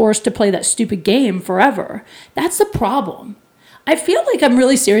be forced to play that stupid game forever. That's the problem. I feel like I'm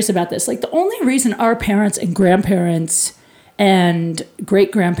really serious about this. Like, the only reason our parents and grandparents and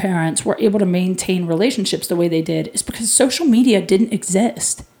great-grandparents were able to maintain relationships the way they did is because social media didn't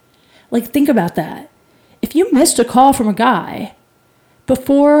exist. Like, think about that. If you missed a call from a guy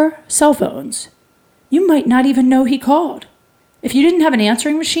before cell phones, you might not even know he called. If you didn't have an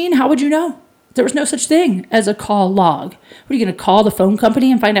answering machine, how would you know? There was no such thing as a call log. What, are you going to call the phone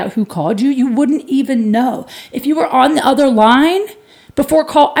company and find out who called you? You wouldn't even know. If you were on the other line before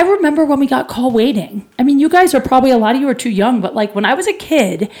call, I remember when we got call waiting. I mean, you guys are probably, a lot of you are too young, but like when I was a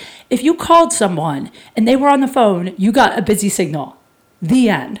kid, if you called someone and they were on the phone, you got a busy signal. The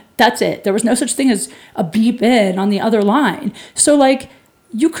end. That's it. There was no such thing as a beep in on the other line. So like,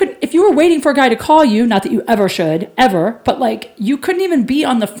 you couldn't, if you were waiting for a guy to call you, not that you ever should, ever, but like, you couldn't even be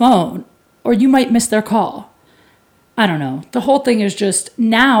on the phone, or you might miss their call. I don't know. The whole thing is just,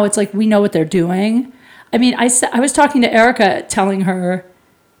 now it's like we know what they're doing. I mean, I was talking to Erica, telling her,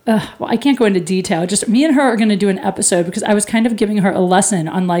 well, I can't go into detail. Just me and her are going to do an episode, because I was kind of giving her a lesson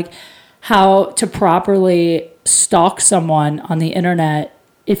on like how to properly stalk someone on the internet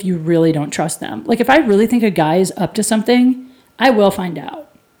if you really don't trust them. Like, if I really think a guy is up to something, I will find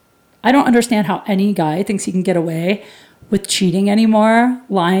out. I don't understand how any guy thinks he can get away with cheating anymore,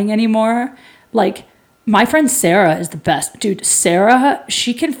 lying anymore. Like, my friend Sarah is the best. Dude, Sarah,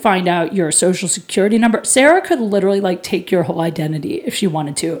 she can find out your social security number. Sarah could literally like take your whole identity if she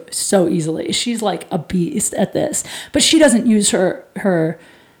wanted to, so easily. She's like a beast at this. But she doesn't use her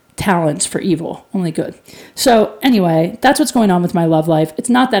talents for evil, only good. So anyway, that's what's going on with my love life. It's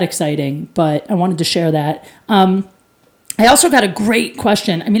not that exciting, but I wanted to share that. I also got a great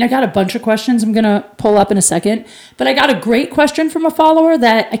question. I mean, I got a bunch of questions I'm going to pull up in a second, but I got a great question from a follower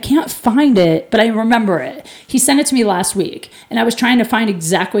that I can't find it, but I remember it. He sent it to me last week, and I was trying to find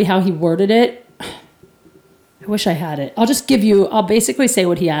exactly how he worded it. I wish I had it. I'll basically say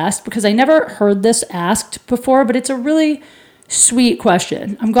what he asked, because I never heard this asked before, but it's a really sweet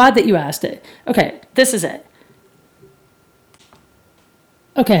question. I'm glad that you asked it. Okay, this is it.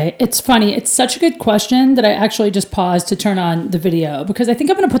 Okay, it's funny. It's such a good question that I actually just paused to turn on the video, because I think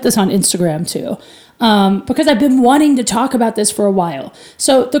I'm going to put this on Instagram too, because I've been wanting to talk about this for a while.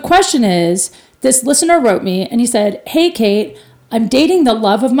 So the question is, this listener wrote me and he said, "Hey, Kate, I'm dating the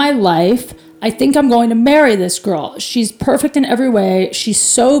love of my life. I think I'm going to marry this girl. She's perfect in every way. She's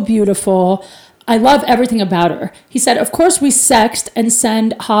so beautiful. I love everything about her." He said, "Of course, we sext and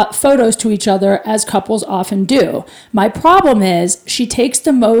send hot photos to each other, as couples often do. My problem is she takes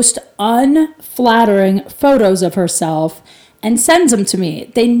the most unflattering photos of herself and sends them to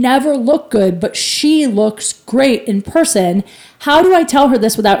me. They never look good, but she looks great in person. How do I tell her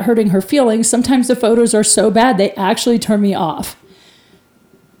this without hurting her feelings? Sometimes the photos are so bad, they actually turn me off."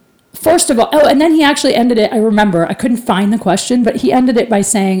 First of all, and then he actually ended it. I remember, I couldn't find the question, but he ended it by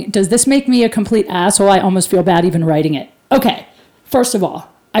saying, "Does this make me a complete asshole? I almost feel bad even writing it." Okay, first of all,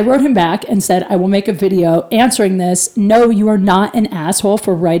 I wrote him back and said, "I will make a video answering this. No, you are not an asshole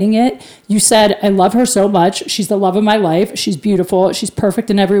for writing it. You said, I love her so much. She's the love of my life. She's beautiful. She's perfect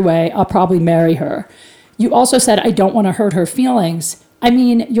in every way. I'll probably marry her. You also said, I don't want to hurt her feelings. I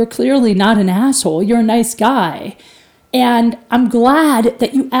mean, you're clearly not an asshole. You're a nice guy. And I'm glad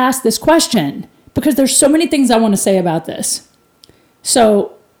that you asked this question, because there's so many things I want to say about this.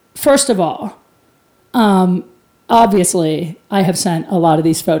 So, first of all, obviously, I have sent a lot of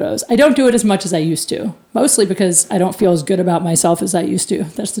these photos. I don't do it as much as I used to, mostly because I don't feel as good about myself as I used to.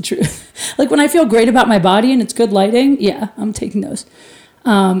 That's the truth. Like when I feel great about my body and it's good lighting, yeah, I'm taking those.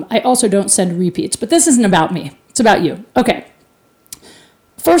 I also don't send repeats, but this isn't about me. It's about you. Okay.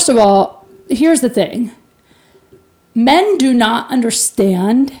 First of all, here's the thing. Men do not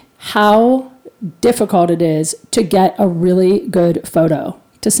understand how difficult it is to get a really good photo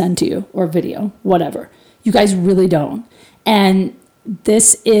to send to you or video, whatever. You guys really don't. And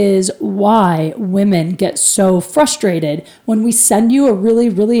this is why women get so frustrated when we send you a really,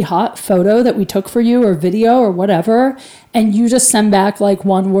 really hot photo that we took for you or video or whatever, and you just send back like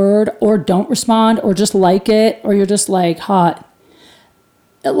one word or don't respond or just like it or you're just like hot.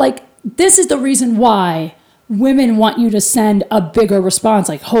 Like, this is the reason why women want you to send a bigger response,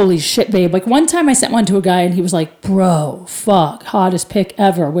 like, holy shit, babe. Like one time I sent one to a guy and he was like, bro, fuck, hottest pic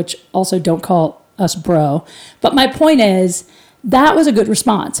ever, which also don't call us bro. But my point is, that was a good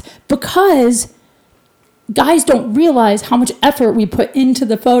response because guys don't realize how much effort we put into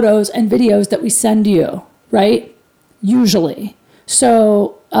the photos and videos that we send you, right? Usually.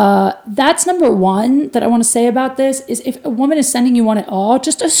 So that's number one that I want to say about this is if a woman is sending you one at all,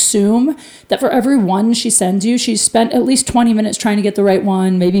 just assume that for every one she sends you, she's spent at least 20 minutes trying to get the right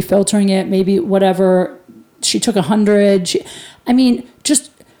one, maybe filtering it, maybe whatever. She took 100.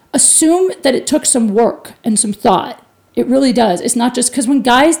 Just assume that it took some work and some thought. It really does. It's not just because when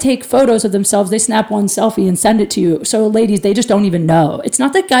guys take photos of themselves, they snap one selfie and send it to you. So ladies, they just don't even know. It's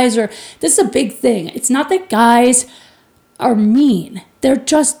not that guys are, this is a big thing. It's not that guys are mean. They're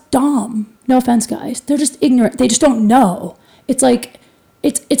just dumb. No offense, guys. They're just ignorant. They just don't know. It's like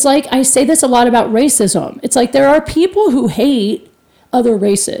I say this a lot about racism. It's like there are people who hate other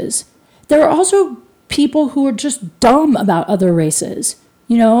races. There are also people who are just dumb about other races.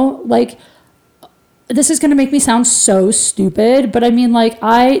 You know, like, this is going to make me sound so stupid, but I mean, like,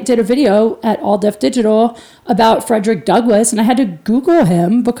 I did a video at All Def Digital about Frederick Douglass, and I had to Google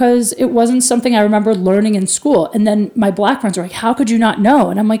him because it wasn't something I remember learning in school. And then my black friends were like, how could you not know?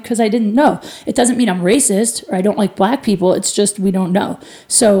 And I'm like, because I didn't know. It doesn't mean I'm racist or I don't like black people. It's just we don't know.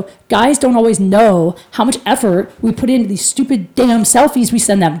 So guys don't always know how much effort we put into these stupid damn selfies we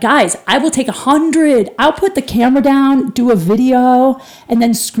send them. Guys, I will take 100. I'll put the camera down, do a video, and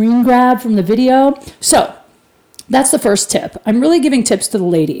then screen grab from the video. So that's the first tip. I'm really giving tips to the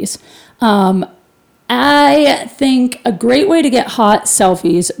ladies. I think a great way to get hot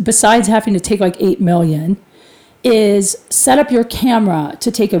selfies, besides having to take like 8 million, is set up your camera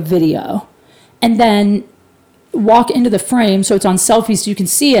to take a video and then walk into the frame so it's on selfie so you can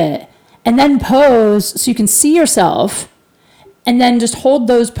see it, and then pose so you can see yourself, and then just hold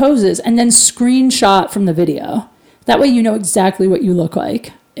those poses and then screenshot from the video. That way you know exactly what you look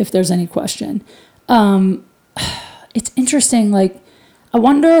like if there's any question. It's interesting, like, I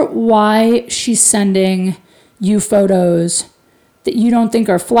wonder why she's sending you photos that you don't think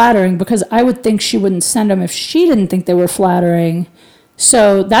are flattering, because I would think she wouldn't send them if she didn't think they were flattering.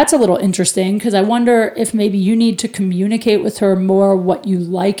 So that's a little interesting, because I wonder if maybe you need to communicate with her more what you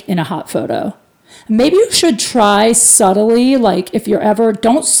like in a hot photo. Maybe you should try subtly, like if you're ever,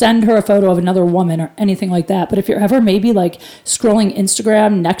 don't send her a photo of another woman or anything like that, but if you're ever maybe like scrolling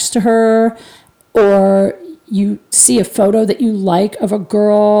Instagram next to her, or you see a photo that you like of a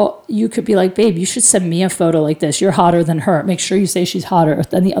girl, you could be like, babe, you should send me a photo like this. You're hotter than her. Make sure you say she's hotter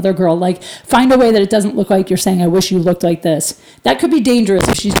than the other girl. Like, find a way that it doesn't look like you're saying, I wish you looked like this. That could be dangerous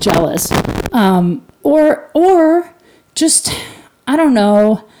if she's jealous. Or just, I don't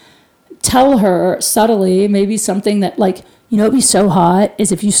know, tell her subtly, maybe something that, like, you know, it'd be so hot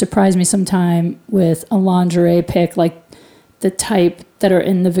is if you surprise me sometime with a lingerie pic, like the type that are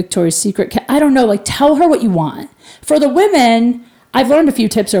in the Victoria's Secret. I don't know, like, tell her what you want. For the women, I've learned a few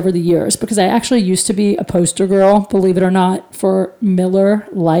tips over the years, because I actually used to be a poster girl, believe it or not, for Miller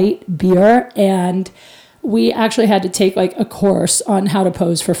Lite beer. And we actually had to take like a course on how to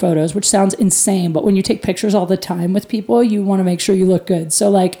pose for photos, which sounds insane. But when you take pictures all the time with people, you want to make sure you look good.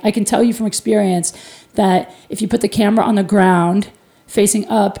 So like, I can tell you from experience that if you put the camera on the ground facing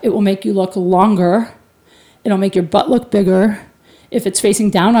up, it will make you look longer. It'll make your butt look bigger. If it's facing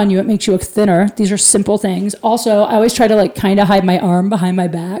down on you, it makes you look thinner. These are simple things. Also, I always try to like kind of hide my arm behind my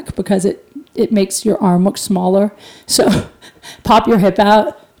back, because it makes your arm look smaller. So pop your hip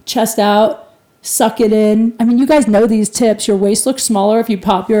out, chest out, suck it in. I mean, you guys know these tips. Your waist looks smaller if you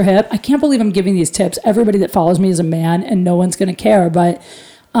pop your hip. I can't believe I'm giving these tips. Everybody that follows me is a man and no one's going to care. But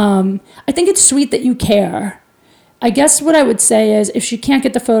I think it's sweet that you care. I guess what I would say is, if she can't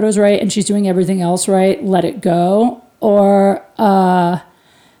get the photos right and she's doing everything else right, let it go. Or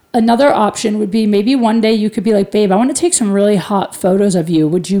Another option would be maybe one day you could be like, babe, I want to take some really hot photos of you.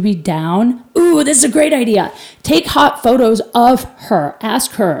 Would you be down? Ooh, this is a great idea. Take hot photos of her.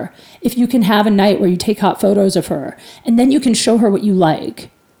 Ask her if you can have a night where you take hot photos of her. And then you can show her what you like,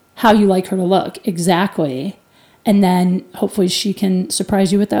 how you like her to look. Exactly. And then hopefully she can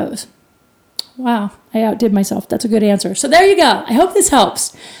surprise you with those. Wow, I outdid myself. That's a good answer. So there you go. I hope this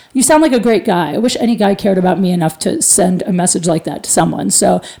helps. You sound like a great guy. I wish any guy cared about me enough to send a message like that to someone.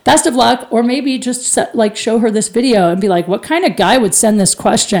 So best of luck, or maybe just like show her this video and be like, what kind of guy would send this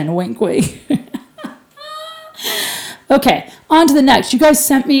question? Wink, wink. Okay, on to the next. You guys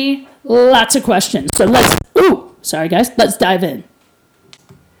sent me lots of questions. So let's dive in.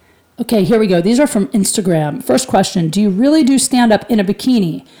 Okay, here we go. These are from Instagram. First question, do you really do stand-up in a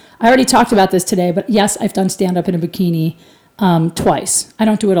bikini? I already talked about this today, but yes, I've done stand-up in a bikini twice. I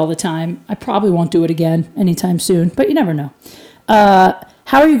don't do it all the time. I probably won't do it again anytime soon, but you never know.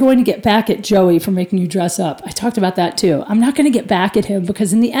 How are you going to get back at Joey for making you dress up? I talked about that too. I'm not going to get back at him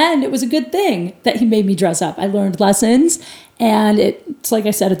because in the end, it was a good thing that he made me dress up. I learned lessons, and it's like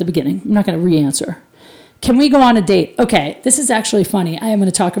I said at the beginning. I'm not going to re-answer. Can we go on a date? Okay, this is actually funny. I am going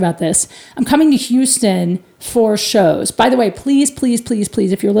to talk about this. I'm coming to Houston for shows. By the way, please, please, please,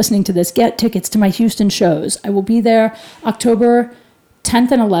 please, if you're listening to this, get tickets to my Houston shows. I will be there October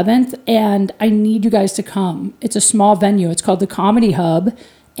 10th and 11th, and I need you guys to come. It's a small venue. It's called the Comedy Hub,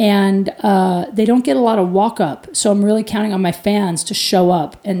 and they don't get a lot of walk-up, so I'm really counting on my fans to show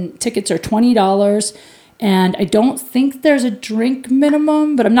up, and tickets are $20, and I don't think there's a drink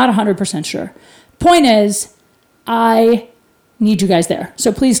minimum, but I'm not 100% sure. Point is, I need you guys there.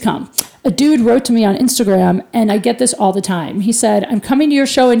 So please come. A dude wrote to me on Instagram, and I get this all the time. He said, I'm coming to your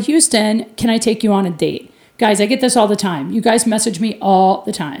show in Houston. Can I take you on a date? Guys, I get this all the time. You guys message me all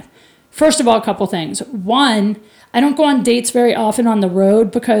the time. First of all, a couple things. One, I don't go on dates very often on the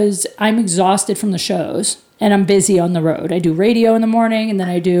road because I'm exhausted from the shows. And I'm busy on the road. I do radio in the morning, and then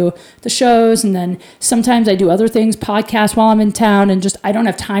I do the shows, and then sometimes I do other things, podcasts while I'm in town, and just I don't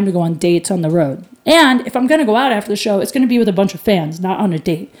have time to go on dates on the road. And if I'm going to go out after the show, it's going to be with a bunch of fans, not on a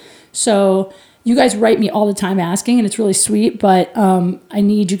date. So you guys write me all the time asking, and it's really sweet, but I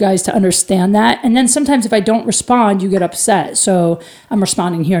need you guys to understand that. And then sometimes if I don't respond, you get upset. So I'm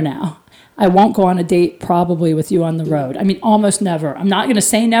responding here now. I won't go on a date probably with you on the road. I mean, almost never. I'm not going to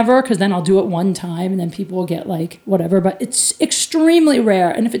say never because then I'll do it one time and then people will get like whatever, but it's extremely rare.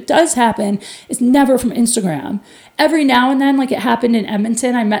 And if it does happen, it's never from Instagram. Every now and then, like it happened in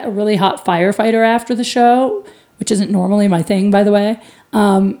Edmonton, I met a really hot firefighter after the show, which isn't normally my thing, by the way.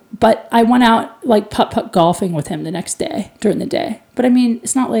 But I went out like putt-putt golfing with him the next day during the day. But I mean,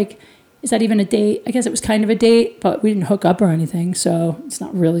 it's not like, is that even a date? I guess it was kind of a date, but we didn't hook up or anything, so it's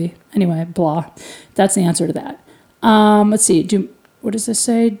not really. Anyway, blah. That's the answer to that. Let's see. What does this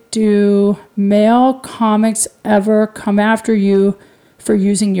say? Do male comics ever come after you for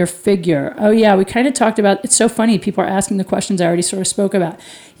using your figure? Oh, yeah, we kind of talked about. It's so funny. People are asking the questions I already sort of spoke about.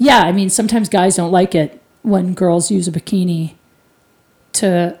 Yeah, I mean, sometimes guys don't like it when girls use a bikini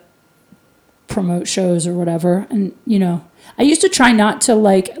to promote shows or whatever, and you know. I used to try not to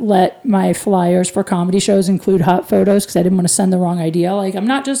like let my flyers for comedy shows include hot photos because I didn't want to send the wrong idea. Like I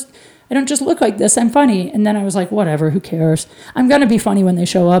don't just look like this. I'm funny. And then I was like, whatever, who cares? I'm going to be funny when they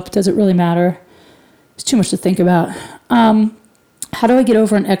show up. Does it really matter? It's too much to think about. How do I get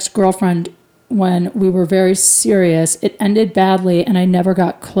over an ex-girlfriend when we were very serious? It ended badly and I never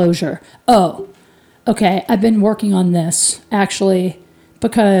got closure. Oh, okay. I've been working on this actually,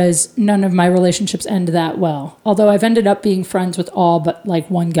 because none of my relationships end that well. Although I've ended up being friends with all but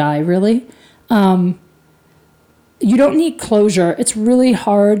like one guy, really. You don't need closure. It's really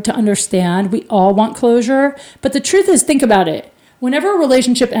hard to understand. We all want closure. But the truth is, think about it. Whenever a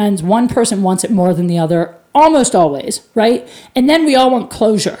relationship ends, one person wants it more than the other, almost always, right? And then we all want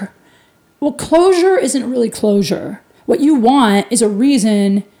closure. Well, closure isn't really closure. What you want is a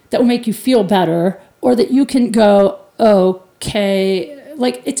reason that will make you feel better, or that you can go, okay,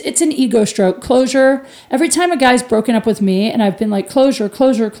 like it's an ego stroke. Closure. Every time a guy's broken up with me and I've been like, closure,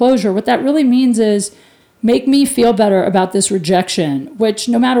 closure, closure, what that really means is make me feel better about this rejection, which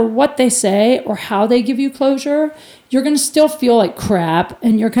no matter what they say or how they give you closure, you're going to still feel like crap.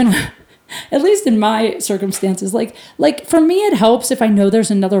 And you're going to, at least in my circumstances, like for me, it helps if I know there's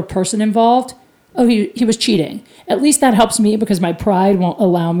another person involved. Oh, he was cheating. At least that helps me because my pride won't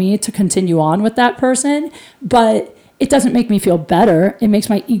allow me to continue on with that person. But it doesn't make me feel better. It makes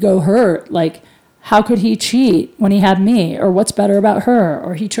my ego hurt. Like, how could he cheat when he had me? Or what's better about her?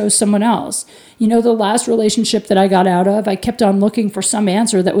 Or he chose someone else. You know, the last relationship that I got out of, I kept on looking for some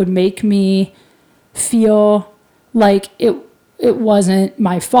answer that would make me feel like it wasn't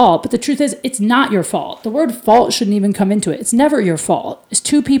my fault. But the truth is, it's not your fault. The word fault shouldn't even come into it. It's never your fault. It's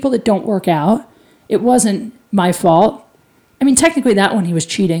two people that don't work out. It wasn't my fault. I mean, technically that one he was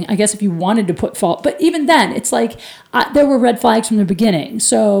cheating. I guess if you wanted to put fault. But even then, it's like there were red flags from the beginning.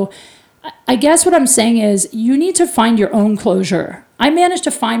 So I guess what I'm saying is you need to find your own closure. I managed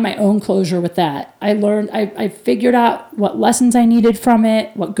to find my own closure with that. I figured out what lessons I needed from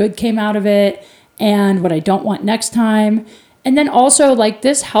it, what good came out of it, and what I don't want next time. And then also, like,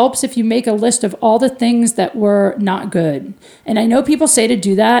 this helps if you make a list of all the things that were not good. And I know people say to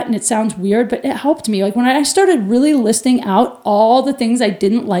do that, and it sounds weird, but it helped me. Like, when I started really listing out all the things I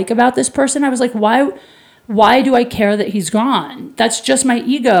didn't like about this person, I was like, why do I care that he's gone? That's just my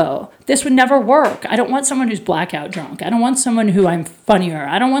ego. This would never work. I don't want someone who's blackout drunk. I don't want someone who I'm funnier.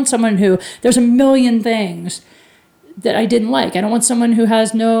 I don't want someone who, there's a million things that I didn't like. I don't want someone who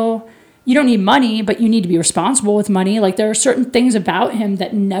has you don't need money, but you need to be responsible with money. Like, there are certain things about him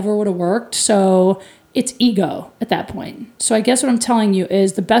that never would have worked. So it's ego at that point. So I guess what I'm telling you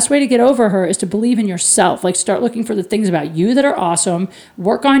is the best way to get over her is to believe in yourself. Like, start looking for the things about you that are awesome,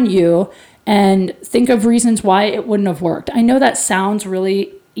 work on you, and think of reasons why it wouldn't have worked. I know that sounds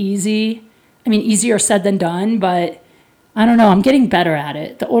really easy. I mean, easier said than done, but I don't know. I'm getting better at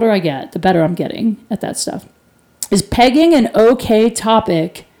it. The older I get, the better I'm getting at that stuff. Is pegging an okay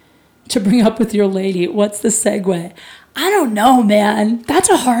topic to bring up with your lady? What's the segue? I don't know, man. That's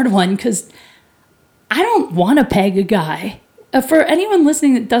a hard one because I don't want to peg a guy. For anyone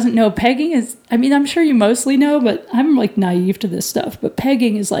listening that doesn't know, pegging is, I mean, I'm sure you mostly know, but I'm like naive to this stuff. But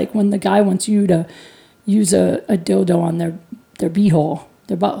pegging is like when the guy wants you to use a dildo on their beehole,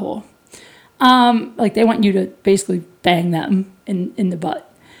 their butthole. Like they want you to basically bang them in the butt.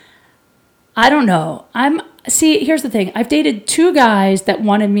 I don't know. See, here's the thing. I've dated two guys that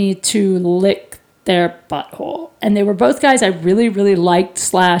wanted me to lick their butthole. And they were both guys I really, really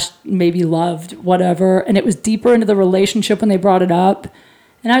liked / maybe loved, whatever. And it was deeper into the relationship when they brought it up.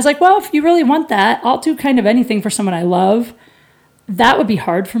 And I was like, well, if you really want that, I'll do kind of anything for someone I love. That would be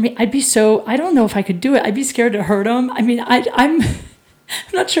hard for me. I don't know if I could do it. I'd be scared to hurt him. I mean, I'm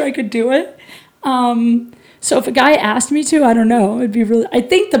not sure I could do it. So if a guy asked me to, I don't know. I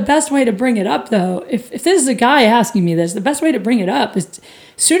think the best way to bring it up, though, if this is a guy asking me this, the best way to bring it up is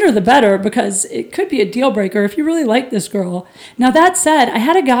sooner the better, because it could be a deal breaker if you really like this girl. Now, that said, I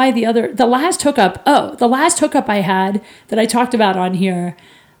had a guy the last hookup I had that I talked about on here,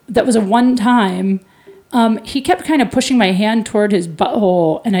 that was a one time, he kept kind of pushing my hand toward his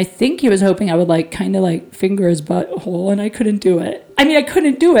butthole, and I think he was hoping I would kind of finger his butthole, and I couldn't do it. I mean, I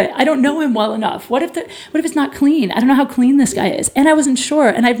couldn't do it. I don't know him well enough. What if it's not clean? I don't know how clean this guy is, and I wasn't sure,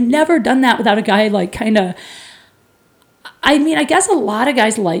 and I've never done that without a guy kind of. I mean, I guess a lot of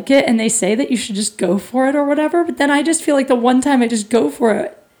guys like it, and they say that you should just go for it or whatever, but then I just feel like the one time I just go for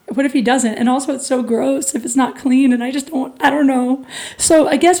it, what if he doesn't? And also, it's so gross if it's not clean, and I don't know. So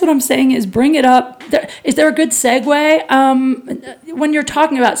I guess what I'm saying is bring it up. Is there a good segue? When you're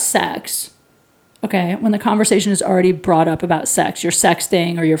talking about sex, okay, when the conversation is already brought up about sex, you're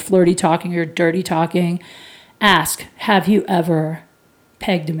sexting or you're flirty talking or you're dirty talking, ask, have you ever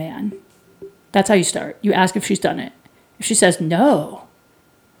pegged a man? That's how you start. You ask if she's done it. If she says no,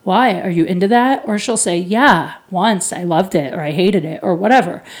 why? Are you into that? Or she'll say, yeah, once I loved it or I hated it or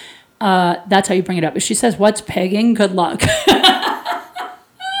whatever. That's how you bring it up. If she says, what's pegging? Good luck.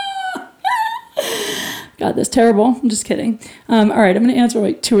 God, that's terrible. I'm just kidding. All right, I'm going to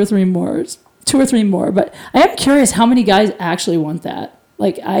answer two or three more. But I am curious how many guys actually want that.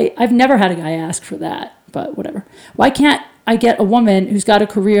 I've never had a guy ask for that, but whatever. Why can't I get a woman who's got a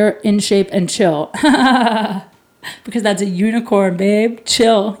career, in shape, and chill? Because that's a unicorn, babe.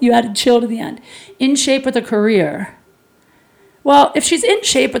 Chill. You added chill to the end. In shape with a career. Well, if she's in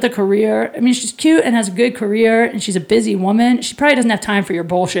shape with a career, I mean, she's cute and has a good career and she's a busy woman, she probably doesn't have time for your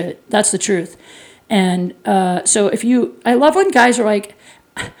bullshit. That's the truth. And so I love when guys are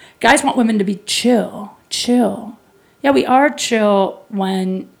guys want women to be chill. Yeah, we are chill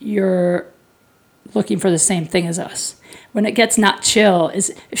when you're looking for the same thing as us. When it gets not chill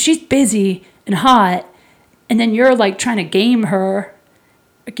is if she's busy and hot, and then you're trying to game her,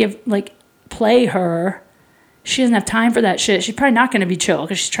 play her. She doesn't have time for that shit. She's probably not going to be chill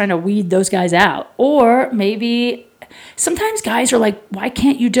because she's trying to weed those guys out. Or maybe sometimes guys are like, why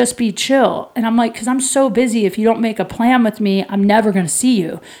can't you just be chill? And I'm like, because I'm so busy. If you don't make a plan with me, I'm never going to see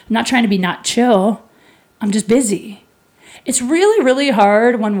you. I'm not trying to be not chill. I'm just busy. It's really, really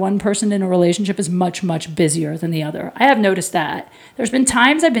hard when one person in a relationship is much, much busier than the other. I have noticed that. There's been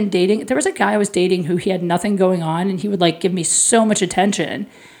times I've been dating. There was a guy I was dating who he had nothing going on, and he would give me so much attention,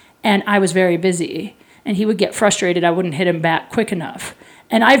 and I was very busy. and he would get frustrated I wouldn't hit him back quick enough.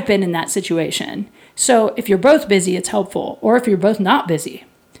 And I've been in that situation. So if you're both busy, it's helpful, or if you're both not busy.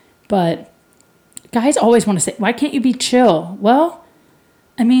 But guys always want to say, why can't you be chill? Well,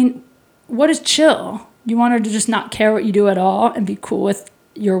 I mean, what is chill? You want her to just not care what you do at all and be cool with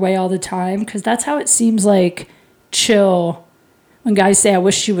your way all the time? Because that's how it seems like chill. When guys say, I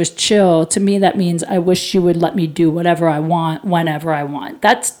wish she was chill, to me that means I wish she would let me do whatever I want, whenever I want.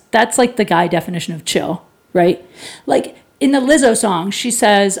 That's like the guy definition of chill, right? Like in the Lizzo song, she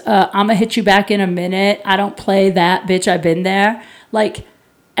says, I'ma hit you back in a minute. I don't play that, bitch, I've been there. Like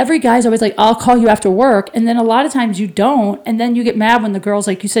every guy's always like, I'll call you after work. And then a lot of times you don't. And then you get mad when the girl's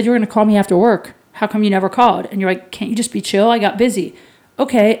like, you said you were going to call me after work. How come you never called? And you're like, can't you just be chill? I got busy.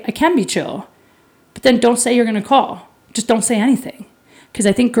 Okay, I can be chill. But then don't say you're going to call. Just don't say anything. Because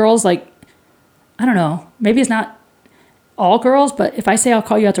I think girls like, I don't know, maybe it's not all girls, but if I say I'll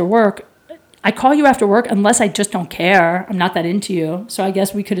call you after work, I call you after work unless I just don't care. I'm not that into you. So I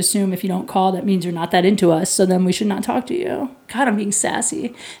guess we could assume if you don't call, that means you're not that into us. So then we should not talk to you. God, I'm being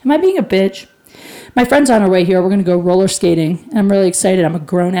sassy. Am I being a bitch? My friend's on her way here. We're going to go roller skating. And I'm really excited. I'm a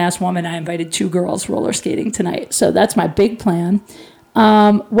grown-ass woman. I invited 2 girls roller skating tonight. So that's my big plan.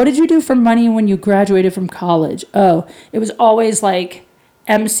 What did you do for money when you graduated from college? Oh, it was always like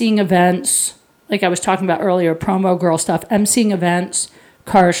emceeing events, like I was talking about earlier, promo girl stuff, emceeing events,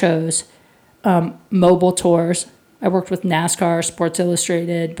 car shows, mobile tours. I worked with NASCAR, Sports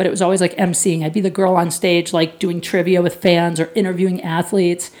Illustrated, but it was always like emceeing. I'd be the girl on stage, like doing trivia with fans or interviewing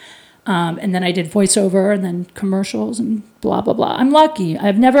athletes. And then I did voiceover and then commercials and blah, blah, blah. I'm lucky.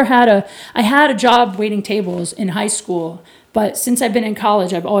 I had a job waiting tables in high school, but since I've been in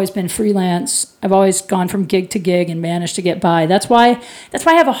college, I've always been freelance. I've always gone from gig to gig and managed to get by. That's why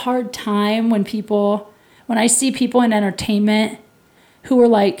I have a hard time when I see people in entertainment who are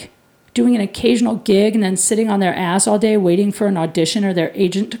like doing an occasional gig and then sitting on their ass all day waiting for an audition or their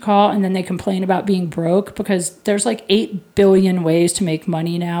agent to call, and then they complain about being broke, because there's like 8 billion ways to make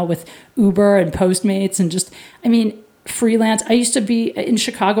money now with Uber and Postmates and just, I mean, freelance. I used to be in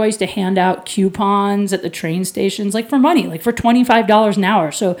Chicago. I used to hand out coupons at the train stations, like for money, like for $25 an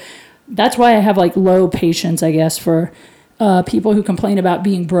hour. So that's why I have like low patience, I guess, for people who complain about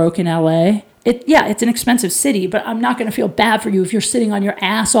being broke in LA. It's an expensive city, but I'm not going to feel bad for you if you're sitting on your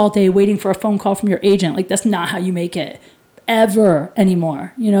ass all day waiting for a phone call from your agent. Like, that's not how you make it ever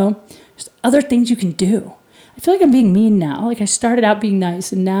anymore, you know? There's other things you can do. I feel like I'm being mean now. Like, I started out being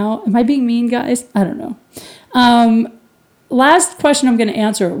nice, and now, am I being mean, guys? I don't know. Last question I'm going to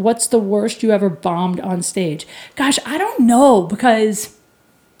answer. What's the worst you ever bombed on stage? Gosh, I don't know, because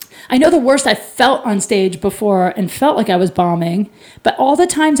I know the worst I felt on stage before and felt like I was bombing, but all the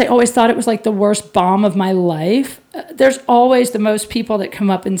times I always thought it was like the worst bomb of my life. There's always the most people that come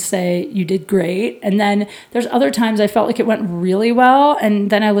up and say, you did great. And then there's other times I felt like it went really well. And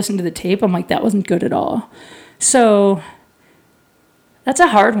then I listened to the tape. I'm like, that wasn't good at all. So that's a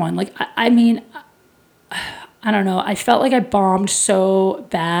hard one. Like, I mean, I don't know. I felt like I bombed so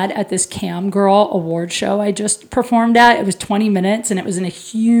bad at this Cam Girl award show I just performed at. It was 20 minutes and it was in a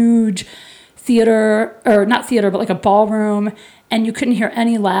huge theater, or not theater, but like a ballroom. And you couldn't hear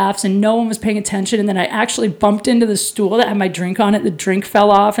any laughs and no one was paying attention. And then I actually bumped into the stool that had my drink on it. The drink fell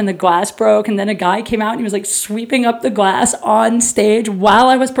off and the glass broke. And then a guy came out and he was like sweeping up the glass on stage while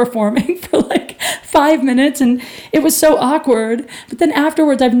I was performing for like 5 minutes. And it was so awkward. But then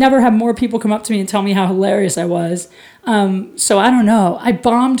afterwards, I've never had more people come up to me and tell me how hilarious I was. So I don't know. I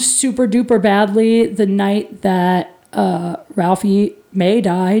bombed super duper badly the night that Ralphie May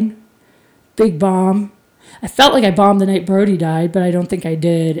died. Big bomb. I felt like I bombed the night Brody died, but I don't think I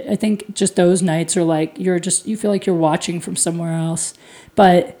did. I think just those nights are like, you feel like you're watching from somewhere else.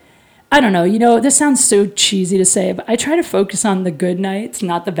 But I don't know, this sounds so cheesy to say, but I try to focus on the good nights,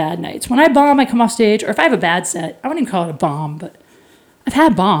 not the bad nights. When I bomb, I come off stage, or if I have a bad set, I wouldn't even call it a bomb, but I've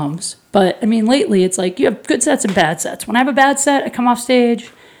had bombs. But I mean, lately it's like you have good sets and bad sets. When I have a bad set, I come off stage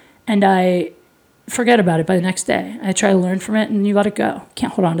and I forget about it by the next day. I try to learn from it and you let it go.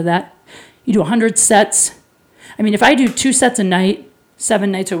 Can't hold on to that. You do 100 sets. I mean, if I do 2 sets a night,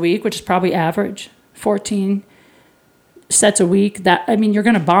 7 nights a week, which is probably average, 14 sets a week, you're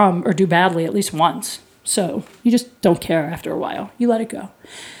going to bomb or do badly at least once. So you just don't care after a while. You let it go.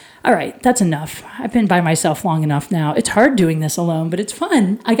 All right, that's enough. I've been by myself long enough now. It's hard doing this alone, but it's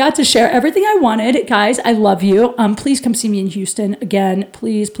fun. I got to share everything I wanted. Guys, I love you. Please come see me in Houston. Again,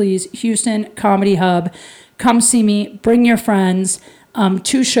 please, Houston Comedy Hub. Come see me. Bring your friends.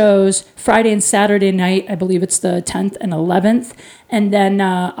 2 shows, Friday and Saturday night. I believe it's the 10th and 11th. And then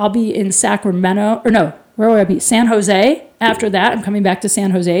I'll be in Sacramento, where would I be? San Jose after that, I'm coming back to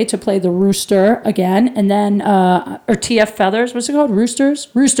San Jose to play the Rooster again. And then, or TF Feathers. What's it called? Roosters?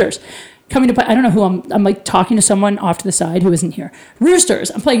 Roosters. Coming to play. I don't know who I'm like talking to someone off to the side who isn't here.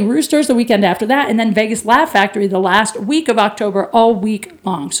 Roosters. I'm playing Roosters the weekend after that. And then Vegas Laugh Factory the last week of October, all week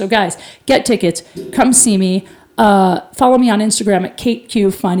long. So guys, get tickets. Come see me. Follow me on Instagram at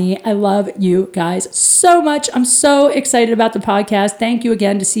KateQ Funny. I love you guys so much. I'm so excited about the podcast. Thank you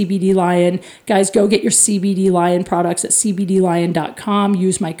again to CBD Lion. Guys, go get your CBD Lion products at cbdlion.com.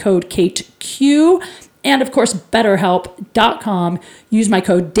 Use my code KateQ. And of course, BetterHelp.com. Use my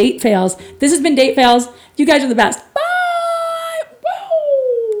code DateFails. This has been Date Fails. You guys are the best. Bye.